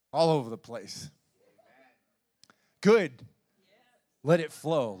 all over the place. Good. Let it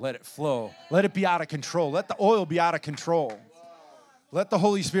flow. Let it flow. Let it be out of control. Let the oil be out of control. Let the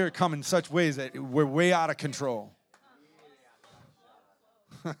Holy Spirit come in such ways that we're way out of control.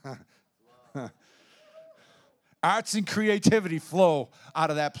 Arts and creativity flow out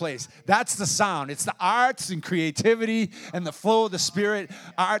of that place. That's the sound. It's the arts and creativity and the flow of the Spirit.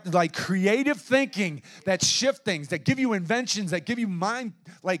 Art, like creative thinking that shift things, that give you inventions, that give you mind.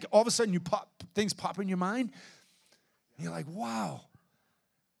 Like all of a sudden things pop in your mind. And you're like, wow.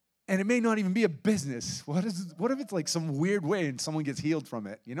 And it may not even be a business. What if it's like some weird way and someone gets healed from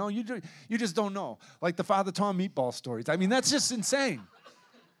it? You know, you just don't know. Like the Father Tom meatball stories. I mean, that's just insane.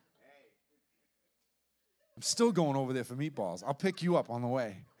 I'm still going over there for meatballs. I'll pick you up on the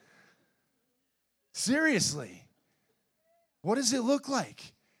way. Seriously. What does it look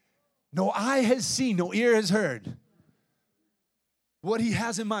like? No eye has seen, no ear has heard. What He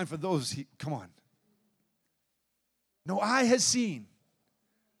has in mind for those, come on. No eye has seen.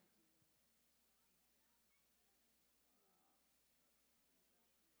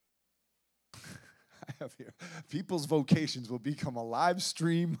 I have here, people's vocations will become a live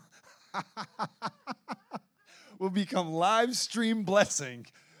stream. Will become live stream blessing.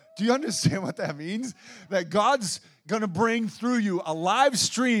 Do you understand what that means? That God's going to bring through you a live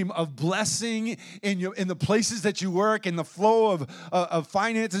stream of blessing in the places that you work, in the flow of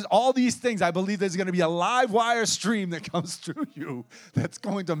finances, all these things. I believe there's going to be a live wire stream that comes through you that's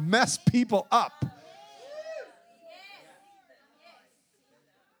going to mess people up.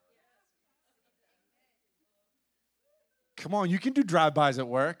 Come on, you can do drive-bys at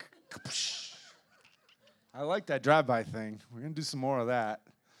work. I like that drive-by thing. We're going to do some more of that.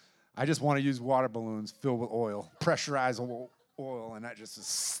 I just want to use water balloons filled with oil, pressurized oil, and that just is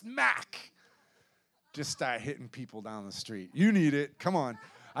smack. Just start hitting people down the street. You need it. Come on.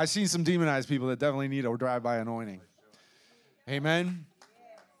 I've seen some demonized people that definitely need a drive-by anointing. Amen.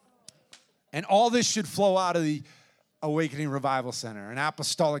 And all this should flow out of the Awakening Revival Center, an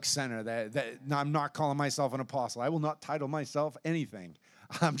apostolic center. That I'm not calling myself an apostle. I will not title myself anything.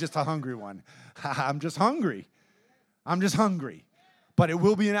 I'm just a hungry one. I'm just hungry. But it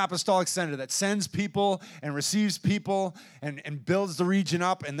will be an apostolic center that sends people and receives people and builds the region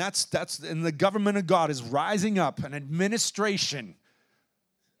up. And that's and the government of God is rising up, an administration.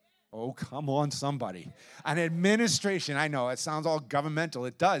 Oh, come on, somebody. An administration. I know, it sounds all governmental.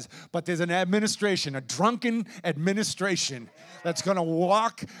 It does. But there's an administration, a drunken administration that's going to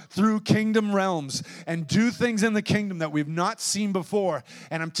walk through kingdom realms and do things in the kingdom that we've not seen before.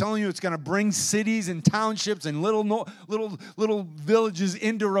 And I'm telling you, it's going to bring cities and townships and little villages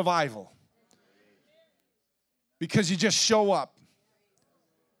into revival. Because you just show up.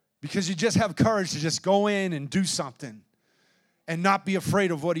 Because you just have courage to just go in and do something. And not be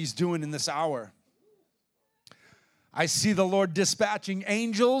afraid of what he's doing in this hour. I see the Lord dispatching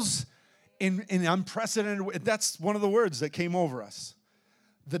angels in unprecedented way. That's one of the words that came over us.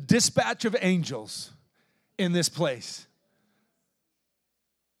 The dispatch of angels in this place.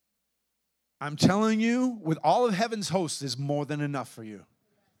 I'm telling you, with all of heaven's hosts, is more than enough for you.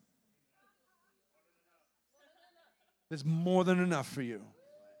 There's more than enough for you.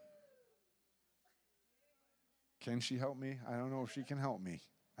 Can she help me? I don't know if she can help me.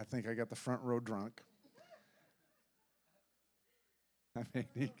 I think I got the front row drunk. I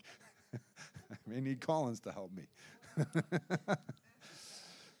may need Collins to help me.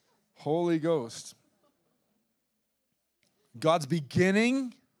 Holy Ghost. God's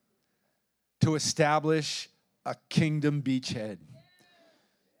beginning to establish a kingdom beachhead.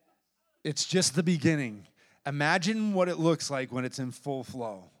 It's just the beginning. Imagine what it looks like when it's in full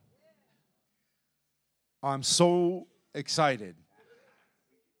flow. I'm so excited.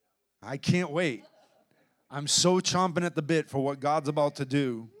 I can't wait. I'm so chomping at the bit for what God's about to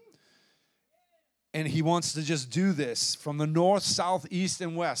do. And he wants to just do this from the north, south, east,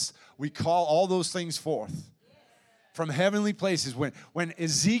 and west. We call all those things forth from heavenly places. When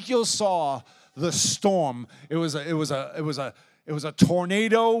Ezekiel saw the storm, it was a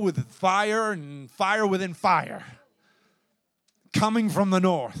tornado with fire and fire within fire coming from the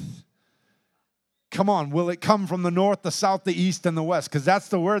north. Come on, will it come from the north, the south, the east, and the west? Because that's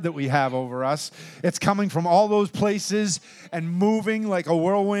the word that we have over us. It's coming from all those places and moving like a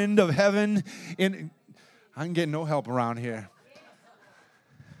whirlwind of heaven. I'm getting no help around here.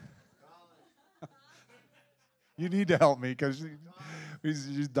 You need to help me because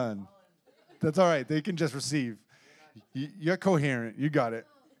she's done. That's all right. They can just receive. You're coherent. You got it.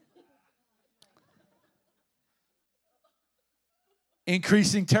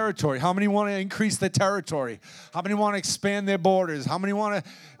 Increasing territory. How many want to increase the territory? How many want to expand their borders? How many want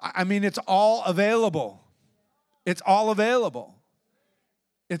to? I mean, it's all available. It's all available.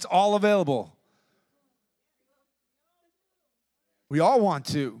 It's all available. We all want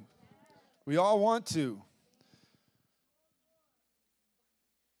to. We all want to.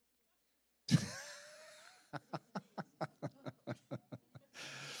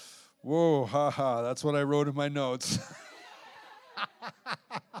 Whoa, haha, that's what I wrote in my notes.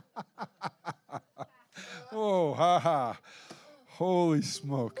 Oh, ha. Holy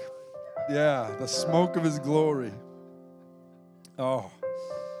smoke. Yeah, the smoke of his glory. Oh,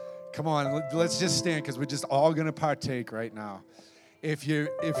 come on, let's just stand because we're just all going to partake right now. If you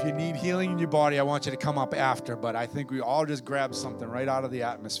need healing in your body, I want you to come up after, but I think we all just grab something right out of the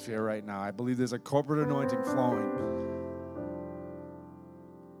atmosphere right now. I believe there's a corporate anointing flowing.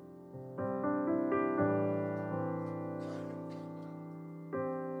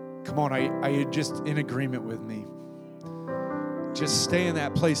 Come on, are you just in agreement with me? Just stay in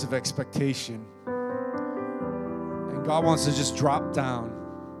that place of expectation. And God wants to just drop down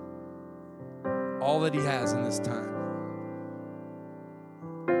all that he has in this time.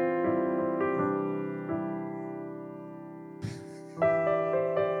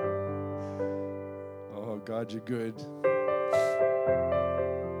 Oh, God, you're good.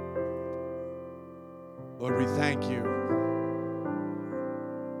 Lord, we thank you.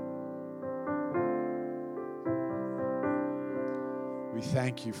 We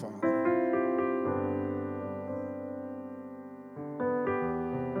thank you, Father.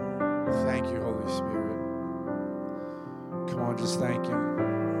 We thank you, Holy Spirit. Come on, just thank him.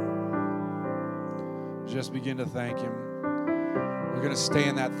 Just begin to thank him. We're going to stay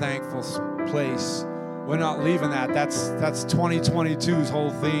in that thankful place. We're not leaving that. That's 2022's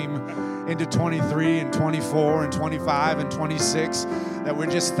whole theme into 23 and 24 and 25 and 26. that we're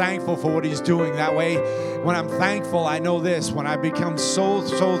just thankful for what he's doing. That way, when I'm thankful, I know this. When I become so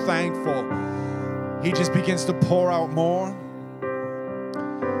thankful, he just begins to pour out more.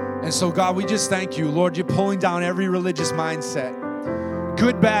 And so, God, we just thank you. Lord, you're pulling down every religious mindset,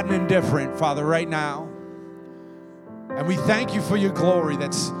 good, bad, and indifferent, Father, right now. And we thank you for your glory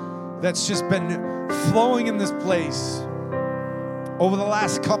that's just been flowing in this place over the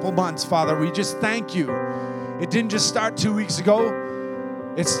last couple months, Father. We just thank you. It didn't just start 2 weeks ago.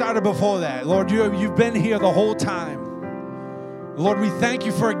 It started before that. Lord, you've been here the whole time. Lord, we thank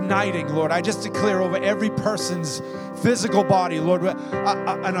you for igniting, Lord. I just declare over every person's physical body, Lord,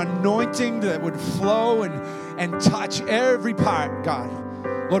 an anointing that would flow and touch every part, God.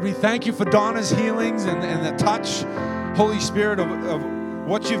 Lord, we thank you for Donna's healings and the touch, Holy Spirit, of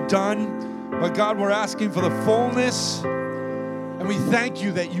what you've done. But God, we're asking for the fullness, and we thank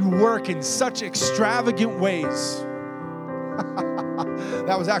you that you work in such extravagant ways.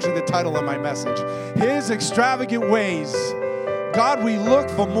 That was actually the title of my message. His extravagant ways. God, we look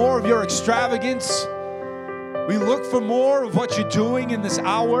for more of your extravagance. We look for more of what you're doing in this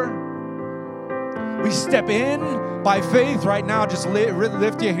hour. We step in by faith right now. Just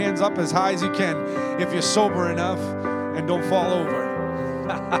lift your hands up as high as you can if you're sober enough and don't fall over.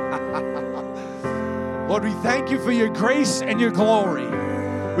 Lord, we thank you for your grace and your glory.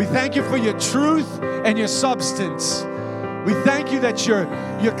 We thank you for your truth and your substance. We thank you that you're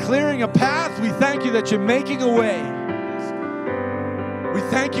clearing a path. We thank you that you're making a way. We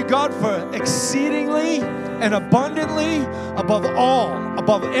thank you, God, for exceedingly and abundantly above all,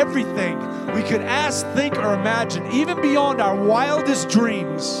 above everything we could ask, think, or imagine, even beyond our wildest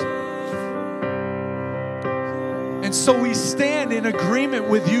dreams. And so we stand in agreement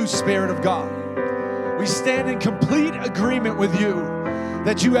with you, Spirit of God. We stand in complete agreement with you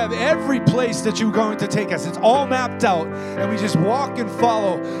that you have every place that you're going to take us. It's all mapped out, and we just walk and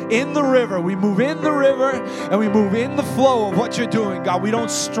follow in the river. We move in the river, and we move in the flow of what you're doing, God. We don't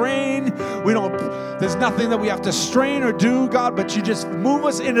strain. There's nothing that we have to strain or do, God, but you just move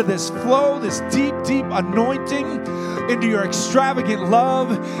us into this flow, this deep, deep anointing, into your extravagant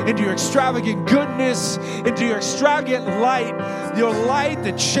love, into your extravagant goodness, into your extravagant light, your light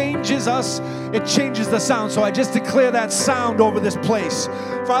that changes us. It changes the sound. So I just declare that sound over this place.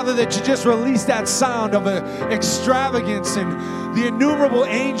 Father, that you just release that sound of extravagance and the innumerable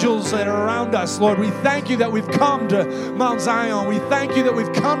angels that are around us, Lord. We thank you that we've come to Mount Zion. We thank you that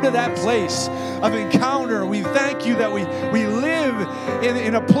we've come to that place of encounter. We thank you that we live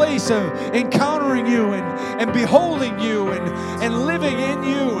in a place of encountering you and beholding you and living in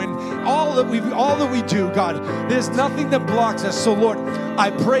you and all that we do, God. There's nothing that blocks us. So, Lord, I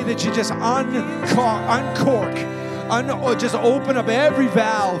pray that you just uncork, just open up every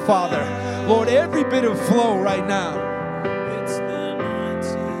valve, Father. Lord, every bit of flow right now.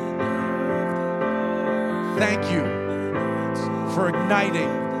 Thank you for igniting.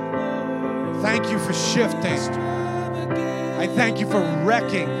 Thank you for shifting. I thank you for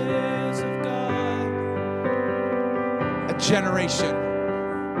wrecking a generation.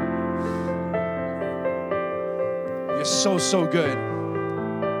 You're so good.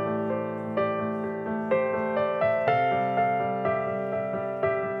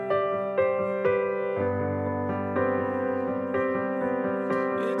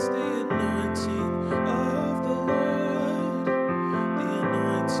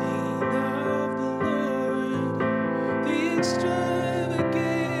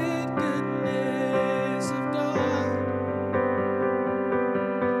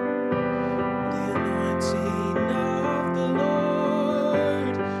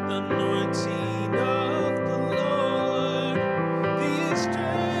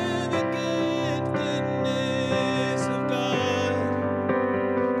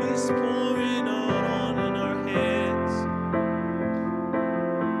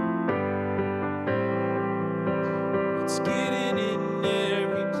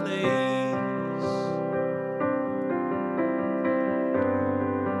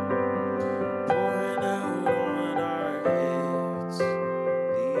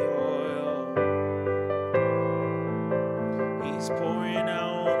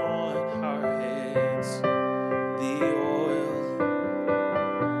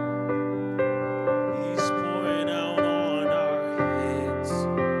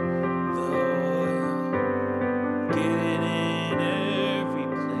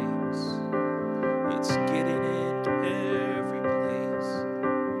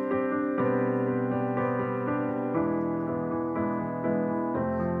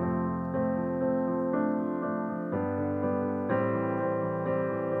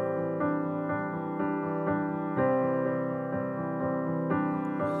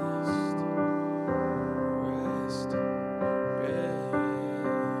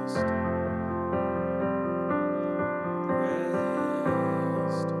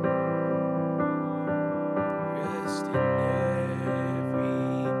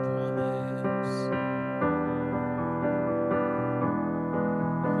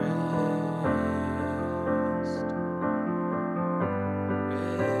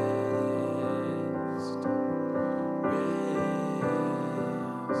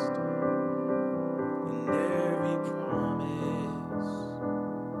 in every promise.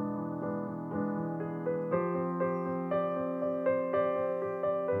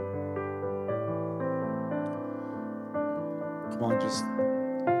 Come on, just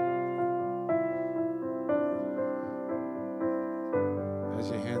as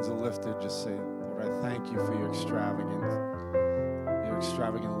your hands are lifted, just say, Lord, I thank you for your extravagant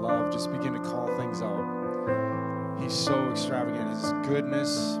love. Just begin to call things out. He's so extravagant. His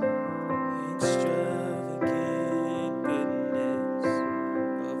goodness, Extravagant goodness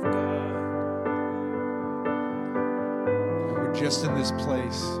of God. and we're just in this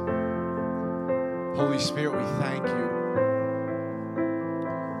place. Holy Spirit, we thank you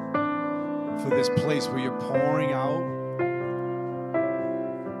for this place where you're pouring out.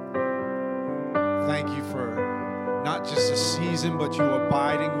 Thank you for not just a season, but you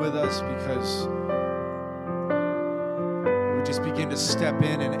abiding with us, because we just begin to step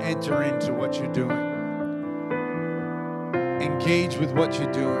in and enter into what you're doing. Engage with what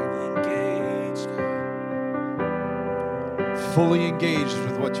you're doing. Engaged, God. Fully engaged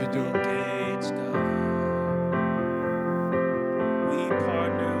with what you're doing. Engaged, God. We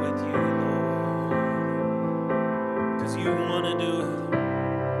partner with you, Lord, because you want to do it.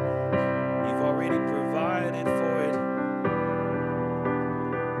 You've already provided for it.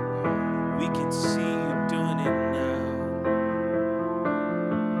 We can see you doing it now.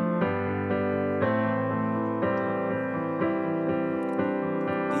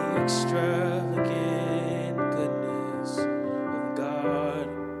 The extravagant goodness of God.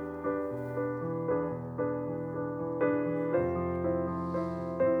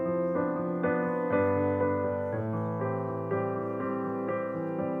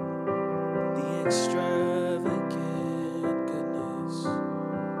 The extravagant goodness,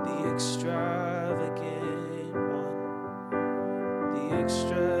 the extravagant one, the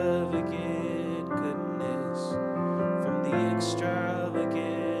extravagant goodness from the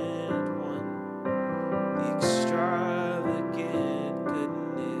extravagant one, the extravagant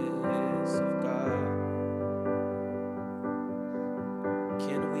goodness of God.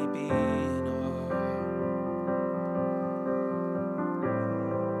 Can we be in awe?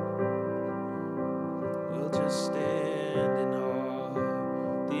 We'll just stand in awe of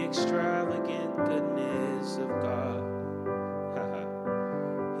the extravagant goodness of God.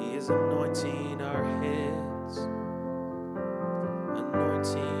 He is anointing our heads,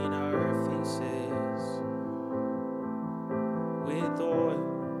 anointing our faces with oil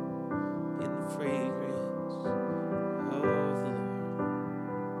and fragrance of the Lord.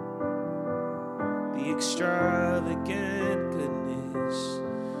 The extravagant goodness.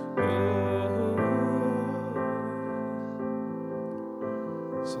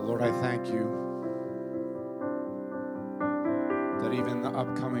 So, Lord, I thank you that even in the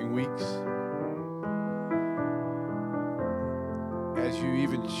upcoming weeks, as you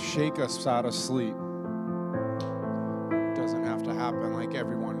even shake us out of sleep, it doesn't have to happen like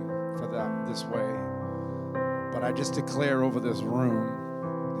everyone for that this way. But I just declare over this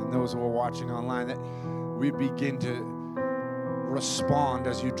room and those who are watching online that we begin to respond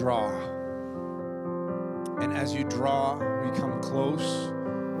as you draw. And as you draw, we come close.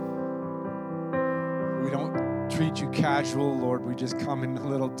 We don't treat you casual, Lord. We just come in a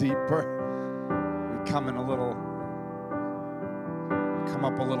little deeper. We come in come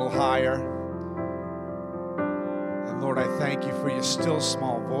up a little higher. And Lord, I thank you for your still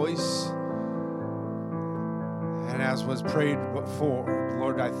small voice. And as was prayed before,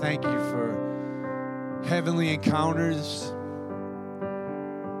 Lord, I thank you for heavenly encounters,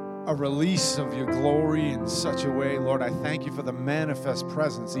 a release of your glory in such a way. Lord, I thank you for the manifest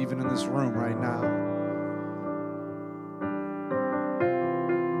presence even in this room right now.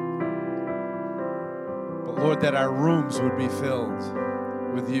 Lord, that our rooms would be filled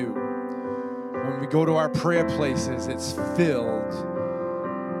with you. When we go to our prayer places, it's filled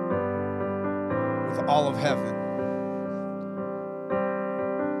with all of heaven.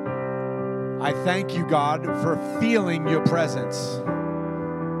 I thank you, God, for feeling your presence.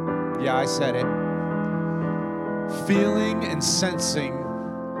 Yeah, I said it. Feeling and sensing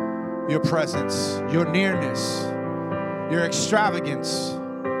your presence, your nearness, your extravagance,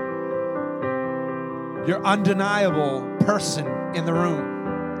 your undeniable person in the room.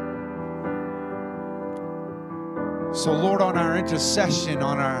 So, Lord, on our intercession,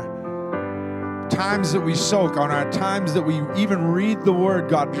 on our times that we soak, on our times that we even read the Word,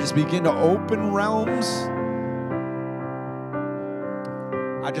 God, just begin to open realms.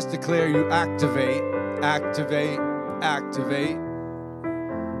 I just declare you activate, activate, activate,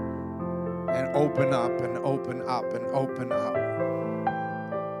 and open up and open up and open up.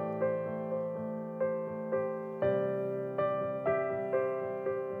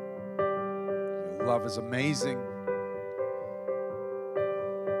 love is amazing.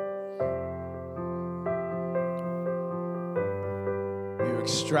 You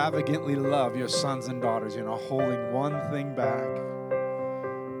extravagantly love your sons and daughters. You're not holding one thing back.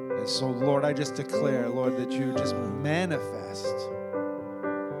 And so, Lord, I just declare, Lord, that you just manifest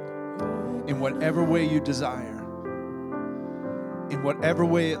in whatever way you desire. In whatever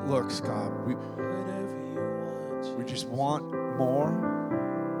way it looks, God. We just want more.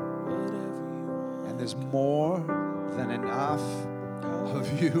 And there's more than enough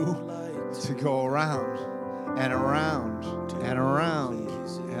of you to go around and around and around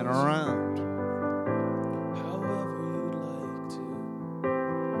and around.